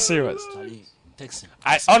being more serious.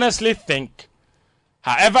 I honestly think,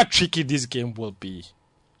 however tricky this game will be,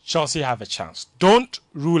 Chelsea have a chance. Don't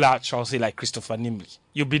rule out Chelsea like Christopher Nimley.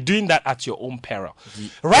 You'll be doing that at your own peril.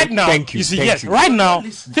 Right now, thank you. see, Thank yes, you. right now,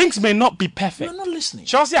 things may not be perfect. You're not listening.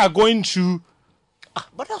 Chelsea are going to,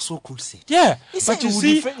 But that's so cool, say. yeah. He said But you it will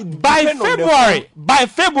see, depend by on the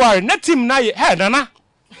February, net team now. Hey, Nana,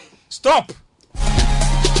 stop.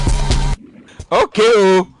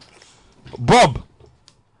 Okay, Bob.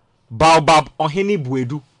 Baobab Ohini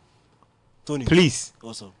Buedu. Tony, Please.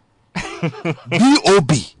 also.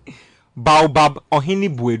 B.O.B. Baobab Ohini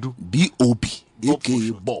Buedu. B.O.B.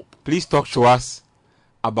 A.K.A. Bob. Please talk to us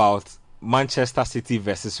about Manchester City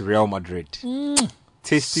versus Real Madrid.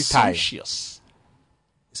 Tasty tie. Sumptuous.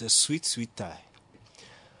 It's a sweet, sweet tie.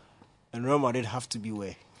 And Real Madrid have to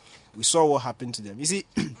beware. We saw what happened to them. You see,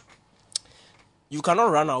 you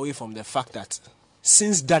cannot run away from the fact that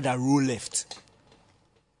since Dadaro left,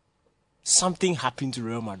 something happened to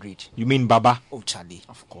Real Madrid. You mean Baba? Oh, Charlie.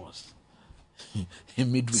 Of course.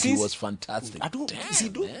 In midweek, Since- he was fantastic. I don't see.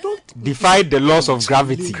 Don't. Defied the laws of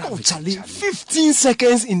gravity. Oh, Charlie. 15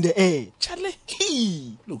 seconds in the air. Charlie.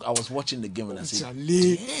 Hey. Look, I was watching the game and I said,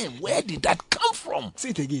 Charlie. damn, where did that come from? Say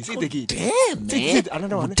it again. Say it again. Damn, Say man. it,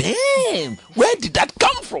 another one. Damn, where did that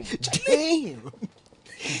come from? Damn.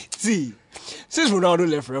 See, since Ronaldo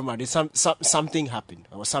left Real Madrid, something happened,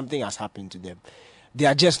 or something has happened to them. They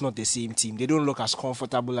are just not the same team. They don't look as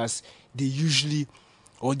comfortable as they usually,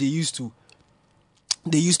 or they used to.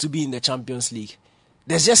 They used to be in the Champions League.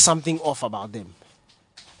 There's just something off about them.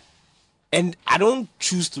 And I don't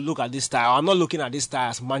choose to look at this style. I'm not looking at this style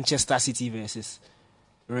as Manchester City versus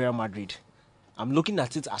Real Madrid. I'm looking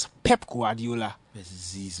at it as Pep Guardiola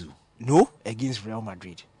versus Zizou. No, against Real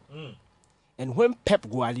Madrid. And when Pep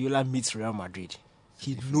Guardiola meets Real Madrid,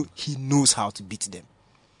 he knows how to beat them.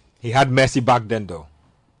 He had Messi back then, though.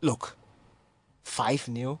 Look,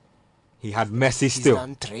 5-0. He had Messi He's still.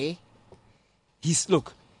 done 3.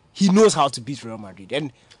 He knows how to beat Real Madrid,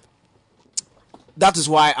 and that is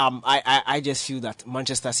why I just feel that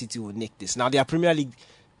Manchester City will nick this. Now their Premier League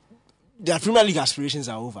aspirations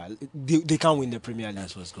are over. They can't win the Premier League.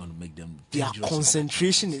 That's what's going to make them Their dangerous.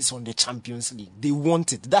 concentration is on the Champions League. They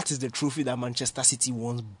want it. That is the trophy that Manchester City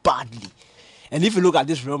wants badly. And if you look at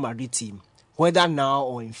this Real Madrid team, whether now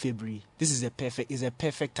or in February, this is a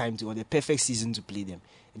perfect time to, or the perfect season to play them.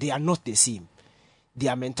 They are not the same.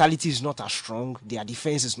 Their mentality is not as strong. Their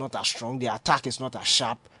defense is not as strong. Their attack is not as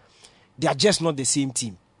sharp. They are just not the same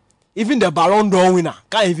team. Even the Ballon d'Or winner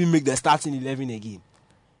can't even make the starting 11 again.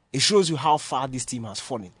 It shows you how far this team has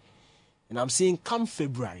fallen. And I'm saying, come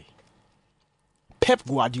February, Pep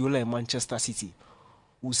Guardiola and Manchester City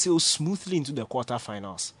will sail smoothly into the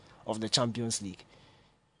quarterfinals of the Champions League.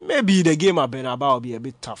 Maybe the game at Bernabeu will be a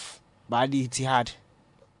bit tough, but at the Etihad,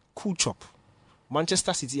 cool chop.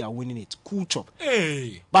 Manchester City are winning it. Cool chop.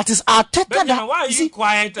 Hey. But it's Arteta Benjamin, that... why are you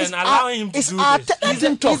quiet and allowing him to it's do Arteta, this? Let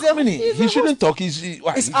him talk. He shouldn't talk.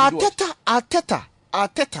 It's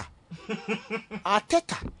Arteta.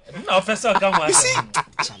 No, Professor, come on. You see?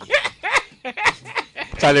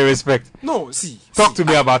 Charlie, respect. No, see. Talk to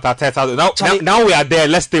me about Arteta. Now we are there.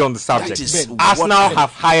 Let's stay on the subject. That is Arsenal what-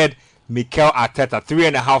 have hired Mikel Arteta,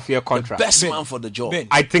 3.5-year contract. Best man for the job. Ben.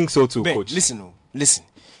 I think so too, Ben, coach. listen.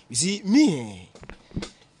 You see, me,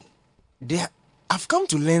 I've come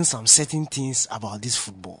to learn some certain things about this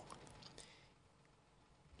football.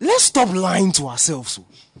 Let's stop lying to ourselves.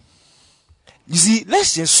 You see,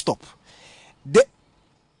 let's just stop. The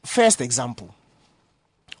first example,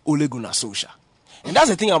 Ole Gunnar Solskjaer. And that's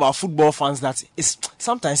the thing about football fans, that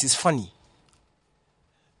sometimes it's funny.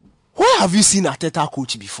 Where have you seen Arteta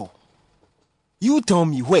coach before? You tell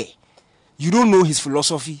me where. You don't know his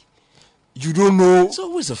philosophy. You don't know. It's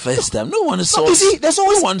always the first time. No one saw. You see, there's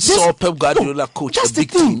always no one saw Pep Guardiola coach that's a big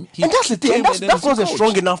the thing. team. He And that's the thing. came And and that's then not a coach.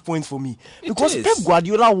 strong enough point for me. Because is. Pep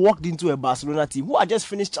Guardiola walked into a Barcelona team who had just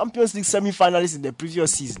finished Champions League semi-finalists in the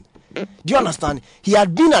previous season. Do you understand? He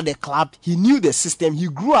had been at the club. He knew the system. He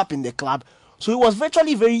grew up in the club. So it was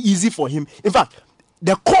virtually very easy for him. In fact,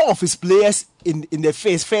 the core of his players in the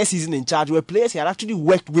first season in charge were players he had actually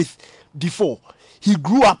worked with before. He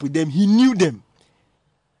grew up with them. He knew them.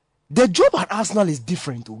 The job at Arsenal is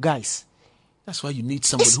different, guys. That's why you need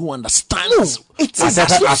somebody who No, understands. it is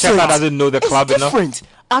Arteta different. doesn't know the club it's enough. different.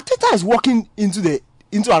 Arteta is walking into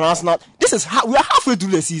an Arsenal. We are halfway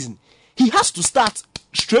through the season. He has to start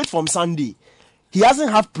straight from Sunday. He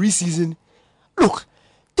hasn't had preseason. Look,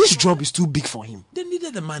 this job is too big for him. They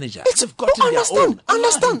needed a manager. They've got their own.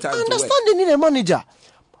 Understand. They need a manager.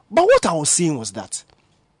 But what I was saying was that,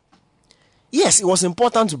 yes, it was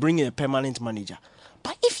important to bring in a permanent manager.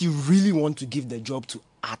 But if you really want to give the job to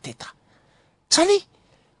Arteta, Charlie,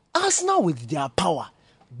 Arsenal with their power,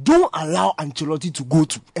 don't allow Ancelotti to go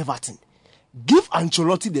to Everton. Give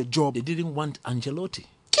Ancelotti the job. They didn't want Ancelotti.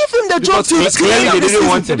 Give him the job to clearly they didn't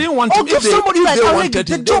want him. They didn't want him. If somebody like wanted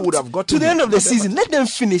him, they would have got to the end of the season. Let them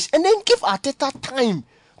finish and then give Arteta time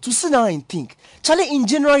to sit down and think. Charlie, in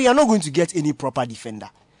January, you are not going to get any proper defender.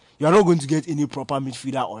 You are not going to get any proper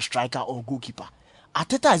midfielder or striker or goalkeeper.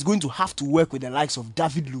 Arteta is going to have to work with the likes of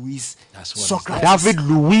David Luiz, Socrates, David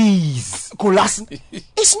Luiz, Kolasinac.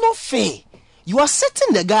 It's not fair. You are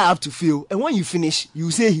setting the guy up to fail, and when you finish, you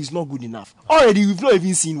say he's not good enough. Already, we've not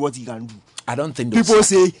even seen what he can do. I don't think people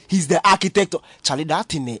say he's the architect. Charlie, that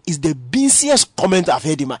thing is the beansiest comment I've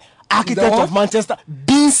heard in my architect of Manchester.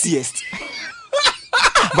 Beansiest.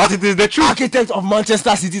 But it is the truth. Architect of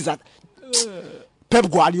Manchester City. That Pep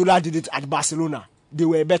Guardiola did it at Barcelona. They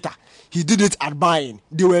were better. He did it at Bayern.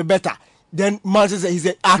 They were better. Then Manchester, he's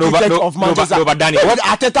the architect of Manchester. But Danny, what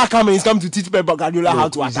Arteta he's come to teach Pep Guardiola how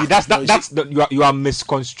to attack. See, you are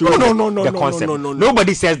misconstruing the concept. No.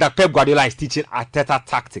 Nobody says that Pep Guardiola is teaching Arteta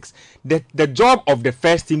tactics. The job of the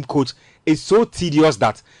first team coach is so tedious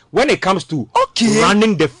that when it comes to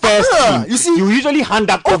running the first team, you usually hand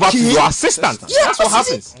that over to your assistant. Yeah, that's what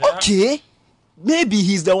happens. Okay. Maybe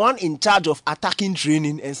he's the one in charge of attacking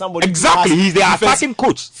training and somebody. Exactly, he's the attacking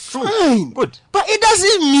coach. Fine. Good. But it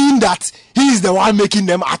doesn't mean that he's the one making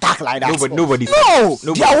them attack like that. Nobody. They are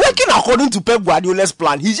working according to Pep Guardiola's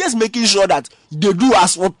plan. He's just making sure that they do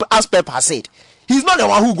as Pep has said. He's not the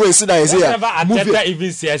one who go and sit down and say, whatever Arteta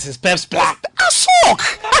even says is Pep's plan.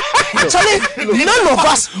 Actually, none of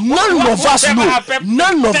us know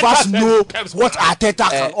what Arteta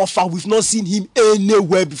can offer. We've not seen him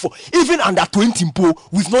anywhere before. Even under 20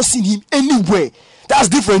 we've not seen him anywhere. That's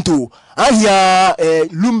different too. And here,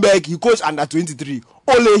 Lumberg, he coached under 23.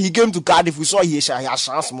 Ole, he came to Cardiff. We saw he has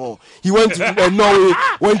chance more. He went to Norway,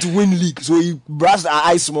 went to win league, so he brushed our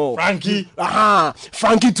eyes small.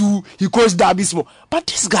 Frankie too. He coached Derby small. But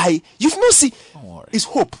this guy, you've not seen. It's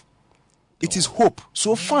hope. It is hope.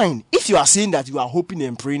 So fine. If you are saying that you are hoping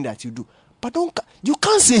and praying that you do, but you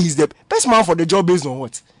can't say he's the best man for the job based on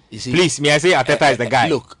what? See, please, may I say Arteta is the guy?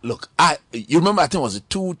 Look. You remember? I think it was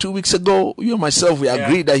 2 weeks ago. You and myself, we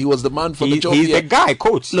agreed that he was the man for the job. He's the guy,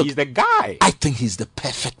 coach. Look, he's the guy. I think he's the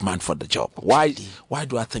perfect man for the job. Why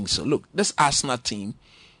do I think so? Look, this Arsenal team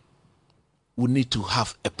would need to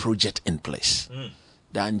have a project in place.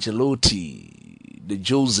 The Ancelotti, the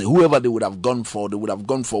Jose, whoever they would have gone for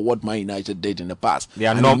what Man United did in the past. They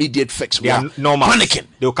are an immediate fix. They are normal. Panicking.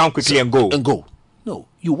 They'll come quickly and go. No,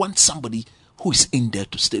 you want somebody who is in there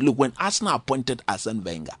to stay. Look, when Arsenal appointed Arsene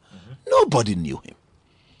Wenger, nobody knew him.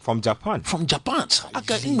 From Japan. Forget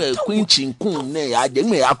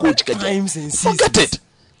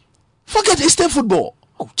it, stay football.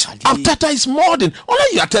 Arteta is modern. Only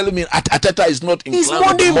you are telling me Arteta is not in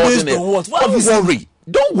modern.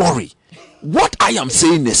 Don't worry. What I am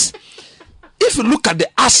saying is, if you look at the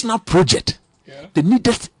Arsenal project, they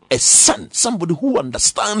needed a son, somebody who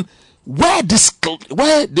understands where this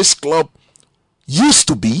club used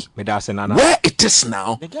to be, where it is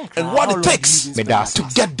now, and what it takes to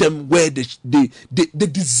get them where they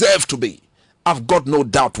deserve to be. I've got no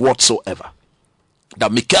doubt whatsoever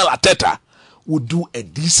that Mikel Arteta would do a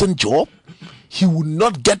decent job. He would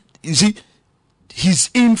not get, you see, he's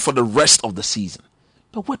in for the rest of the season.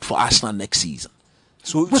 But wait for Arsenal next season.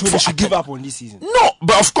 So they should give up on this season? No,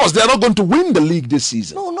 but of course they're not going to win the league this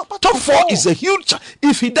season. No, but top 4 is a huge.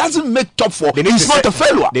 If he doesn't make top 4, he's not a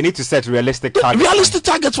failure. They need to set realistic targets. Realistic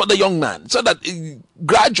targets for the young man, so that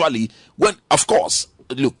gradually, when of course,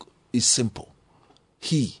 look, it's simple.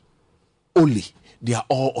 They are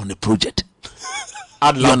all on a project.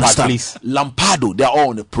 Add Lampard, please. Lampardo, they are all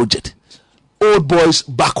on a project. Old boys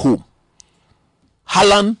back home.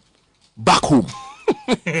 Haaland back home.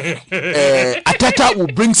 Arteta will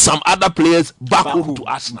bring some other players back home to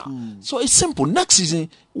Arsenal. So it's simple. Next season,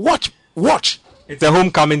 watch. It's a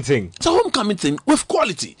homecoming thing. It's a homecoming thing with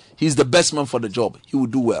quality. He's the best man for the job. He will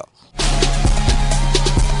do well.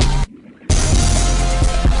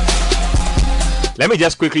 Let me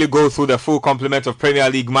just quickly go through the full complement of Premier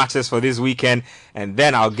League matches for this weekend, and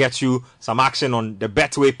then I'll get you some action on the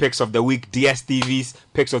Betway picks of the week, DSTV's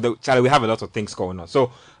picks of the... Charlie, we have a lot of things going on.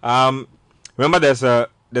 So, remember there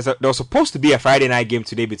was supposed to be a Friday night game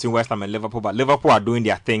today between West Ham and Liverpool, but Liverpool are doing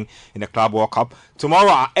their thing in the Club World Cup.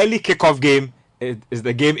 Tomorrow, our early kickoff game it is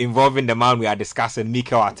the game involving the man we are discussing,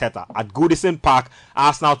 Mikel Arteta. At Goodison Park,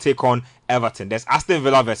 Arsenal take on Everton. There's Aston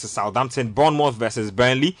Villa versus Southampton, Bournemouth versus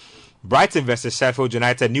Burnley, Brighton versus Sheffield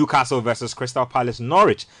United, Newcastle versus Crystal Palace,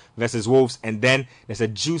 Norwich versus Wolves, and then there's a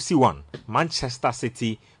juicy one, Manchester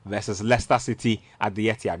City versus Leicester City at the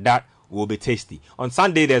Etihad. That will be tasty. On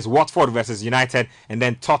Sunday, there's Watford versus United, and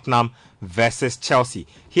then Tottenham versus Chelsea.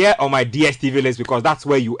 Here on my DSTV list, because that's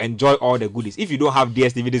where you enjoy all the goodies. If you don't have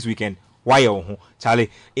DSTV this weekend, why you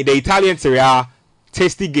Charlie? In the Italian Serie A,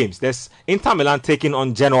 tasty games. There's Inter Milan taking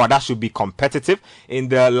on Genoa. That should be competitive. In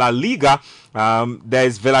the La Liga,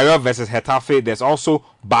 there's Villarreal versus Getafe. There's also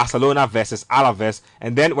Barcelona versus Alaves.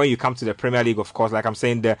 And then when you come to the Premier League, of course, like I'm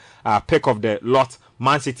saying, the pick of the lot,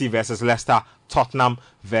 Man City versus Leicester, Tottenham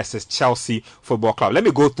versus Chelsea Football Club. Let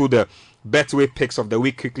me go through the Betway picks of the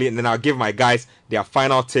week quickly, and then I'll give my guys their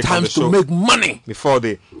final take on the show. Time to make money before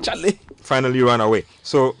they finally run away.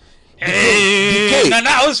 So, DK,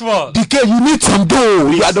 DK, you need some dough.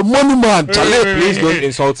 You are the money man. Please don't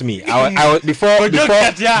insult me.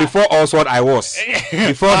 Before Oswald, I was.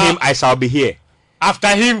 Before him, I shall be here.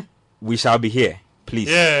 After him, we shall be here. Please.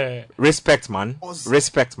 Yeah. Respect, man.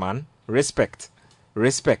 Respect, man. Respect.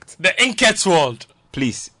 The Inkets world.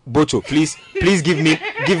 Please, Bocho. Please give me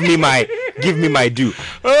my due.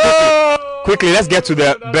 Quickly, let's get to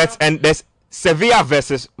the bets. And there's Sevilla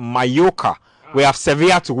versus Mallorca. We have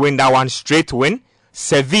Sevilla to win that one, straight win.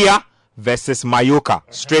 Sevilla versus Mallorca,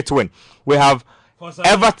 straight win. We have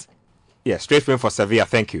Everton. Yeah, straight win for Sevilla.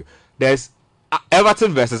 Thank you. There's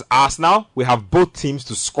Everton versus Arsenal. We have both teams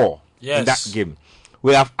to score in that game.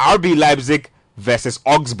 We have RB Leipzig versus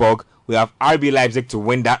Augsburg. We have RB Leipzig to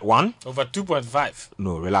win that one. Over 2.5.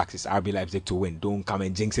 No, relax. It's RB Leipzig to win. Don't come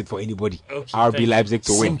and jinx it for anybody. Okay, RB Leipzig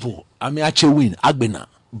to win. Simple. I mean, actually win. Agbena.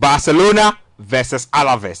 Barcelona versus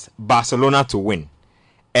Alaves. Barcelona to win.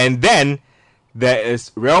 And then there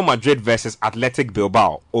is Real Madrid versus Athletic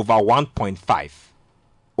Bilbao. Over 1.5.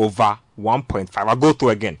 Over 1.5. I'll go through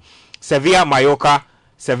again. Sevilla, Mallorca.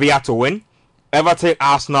 Sevilla to win. Everton,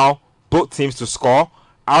 Arsenal. Both teams to score.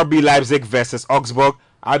 RB Leipzig versus Augsburg.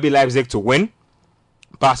 RB Leipzig to win.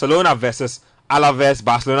 Barcelona versus Alaves.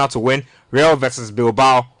 Barcelona to win. Real versus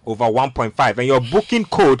Bilbao. Over 1.5. And your booking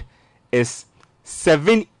code is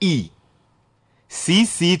 7E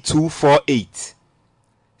CC248.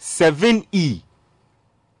 7E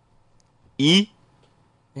E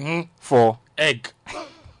for egg.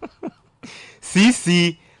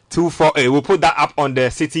 CC248. We'll put that up on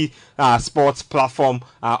the City Sports platform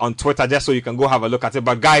on Twitter, just so you can go have a look at it.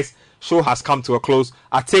 But guys, show has come to a close.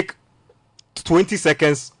 I'll take 20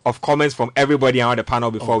 seconds of comments from everybody around the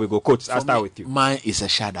panel before we go. Coach, I'll start with you. Mine is a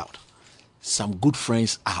shout out. Some good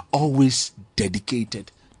friends are always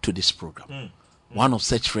dedicated to this program. One of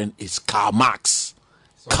such friends is Karl Marx.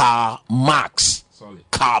 Karl Marx.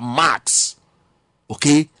 Karl Marx.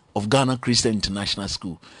 Okay? Of Ghana Christian International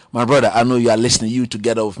School. My brother, I know you are listening. You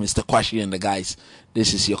together with Mr. Kwashi and the guys.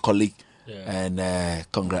 This is your colleague. Yeah. And I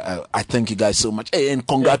thank you guys so much. Hey, and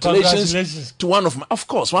congratulations to one of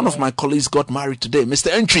my colleagues got married today,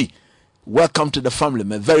 Mr. Entry. Welcome to the family,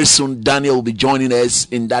 man. Very soon, Daniel will be joining us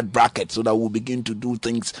in that bracket so that we'll begin to do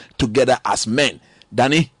things together as men.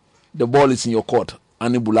 Danny, the ball is in your court.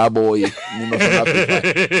 Ani Bulabo,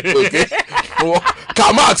 okay?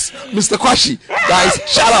 Karl Marx, Mr. Kwashi, guys,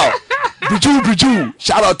 shout out. Briju,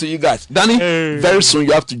 shout out to you guys. Danny, very soon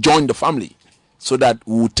you have to join the family so that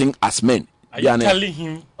we will think as men. Are you telling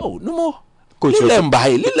him? Oh, no more. Lilemba.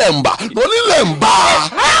 No, Lilemba.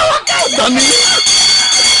 Danny.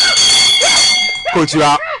 Coach, you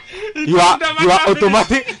are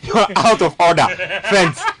automatic. You are out of order.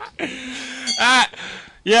 Friends.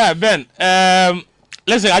 Yeah, Ben.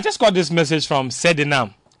 Listen, I just got this message from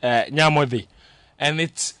Sedinam Nyamodi, and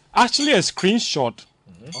it's actually a screenshot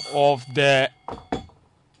of the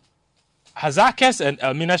Hazakes and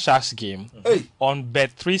Elmina Sharks game on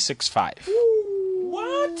Bet365.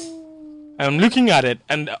 What? I'm looking at it,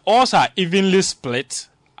 and the odds are evenly split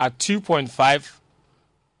at 2.5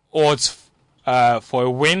 odds for a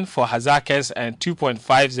win for Hazakes and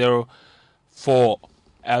 2.50 for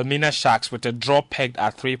Elmina Sharks, with a draw pegged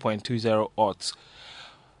at 3.20 odds.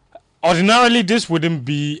 Ordinarily, this wouldn't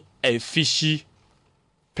be a fishy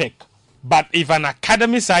pick, but if an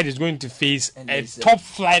academy side is going to face a top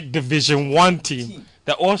flight Division 1 team,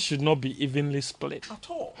 the odds should not be evenly split at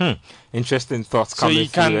all. Interesting thoughts coming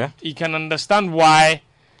through there. You can understand why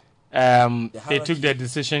they took their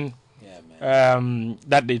decision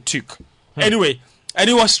that they took. Anyway, and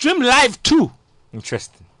it was streamed live too.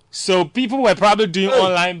 Interesting. So people were probably doing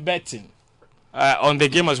online betting on the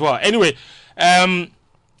game as well. Anyway,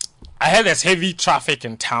 I heard there's heavy traffic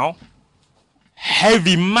in town.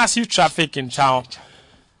 heavy, massive traffic in town.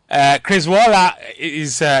 Chris Waller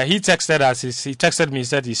is he texted us. He texted me. He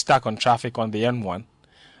said he's stuck on traffic on the N1,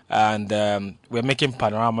 and we're making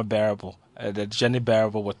Panorama bearable. The journey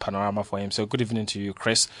bearable with Panorama for him. So good evening to you,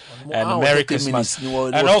 Chris, and Merry Christmas,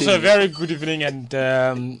 and also a very good evening and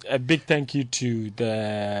a big thank you to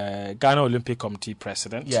the Ghana Olympic Committee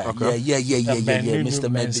president. Mr.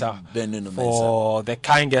 Mensah, for the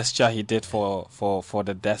kind gesture he did for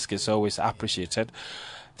the desk. It's always appreciated.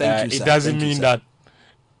 Thank you, sir. It doesn't mean that.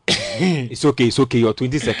 It's okay. Your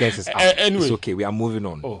 20 seconds is up. Anyway. It's okay. We are moving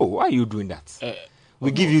on. Why are you doing that? We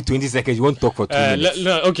give you 20 seconds. You won't talk for 2 minutes.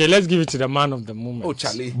 Okay, let's give it to the man of the moment. Oh,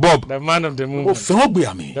 Charlie. Bob. The man of the moment.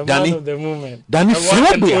 The man of the moment. Danny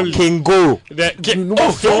Frobia. King Goro.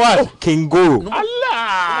 For what? King Goro.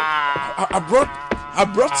 Allah. I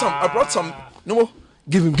brought some. No,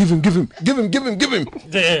 give him.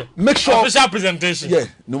 Yeah. Make sure. Official presentation. Yeah.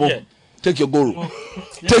 No more. Yeah. Take your goro.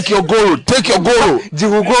 Take your goro.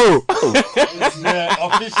 Jigu Goro. The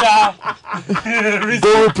official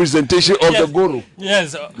goro presentation of the goro.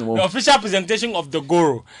 Yes, the official presentation of the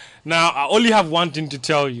goro. Now, I only have one thing to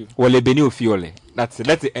tell you. That's it.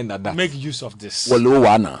 Let's end at that. Make use of this.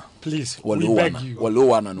 Please, we beg you.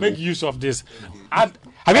 Make use of this. Have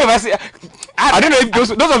you ever seen? I don't know if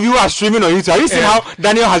those of you who are streaming on YouTube, have you seen how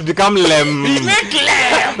Daniel has become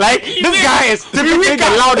like this guy is typically the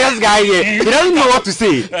loudest guy here. He doesn't know what to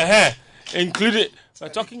say. Included. We're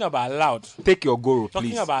talking about loud. Take your goro, please.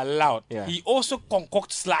 Talking about loud. Yeah. He also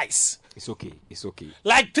concocts slice. It's okay.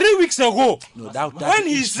 Like 3 weeks ago, when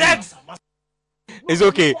he said, it's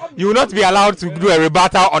okay. You will not be allowed to do a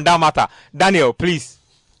rebuttal on that matter. Daniel, please.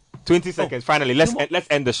 20 seconds. Finally, let's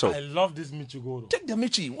end the show. I love this Michi Goro. Take the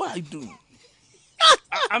Michi. What are you doing?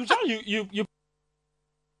 I'm telling you.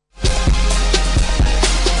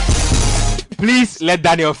 Please let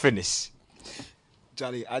Daniel finish.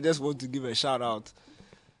 Charlie, I just want to give a shout out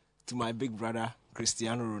to my big brother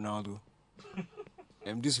Cristiano Ronaldo.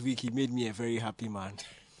 And this week he made me a very happy man.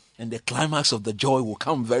 And the climax of the joy will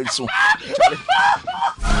come very soon.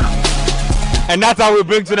 And that's how we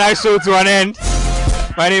bring tonight's show to an end.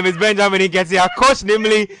 My name is Benjamin Iketia. Coach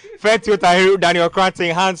namely Fetio Tahiru, Daniel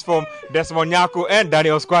Cranting, Hans from Desmond Nyako and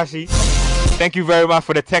Daniel Squashy. Thank you very much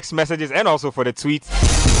for the text messages and also for the tweets.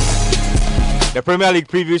 The Premier League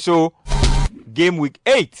preview show, Game Week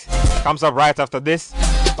 8, comes up right after this.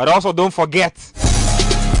 But also don't forget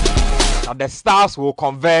that the stars will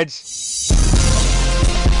converge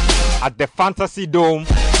at the Fantasy Dome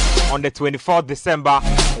on the 24th December.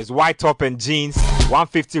 It's white top and jeans,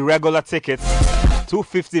 150 regular tickets,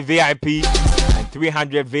 250 VIP and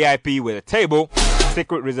 300 VIP with a table.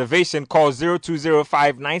 Secret reservation, call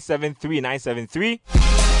 0205-973-973.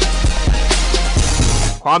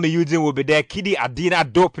 Kwame Eugene will be there. Kidi Adina,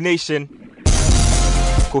 Dope Nation,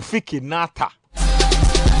 Kofi Kinata.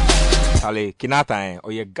 Charlie, Kinata,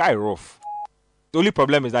 or your guy rough. The only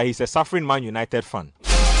problem is that he's a suffering Man United fan.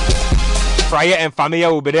 Fryer and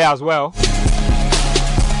Familia will be there as well.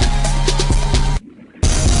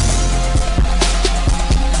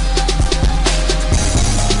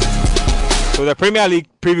 So the Premier League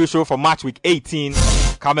preview show for match week 18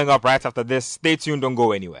 coming up right after this. Stay tuned, don't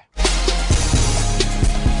go anywhere.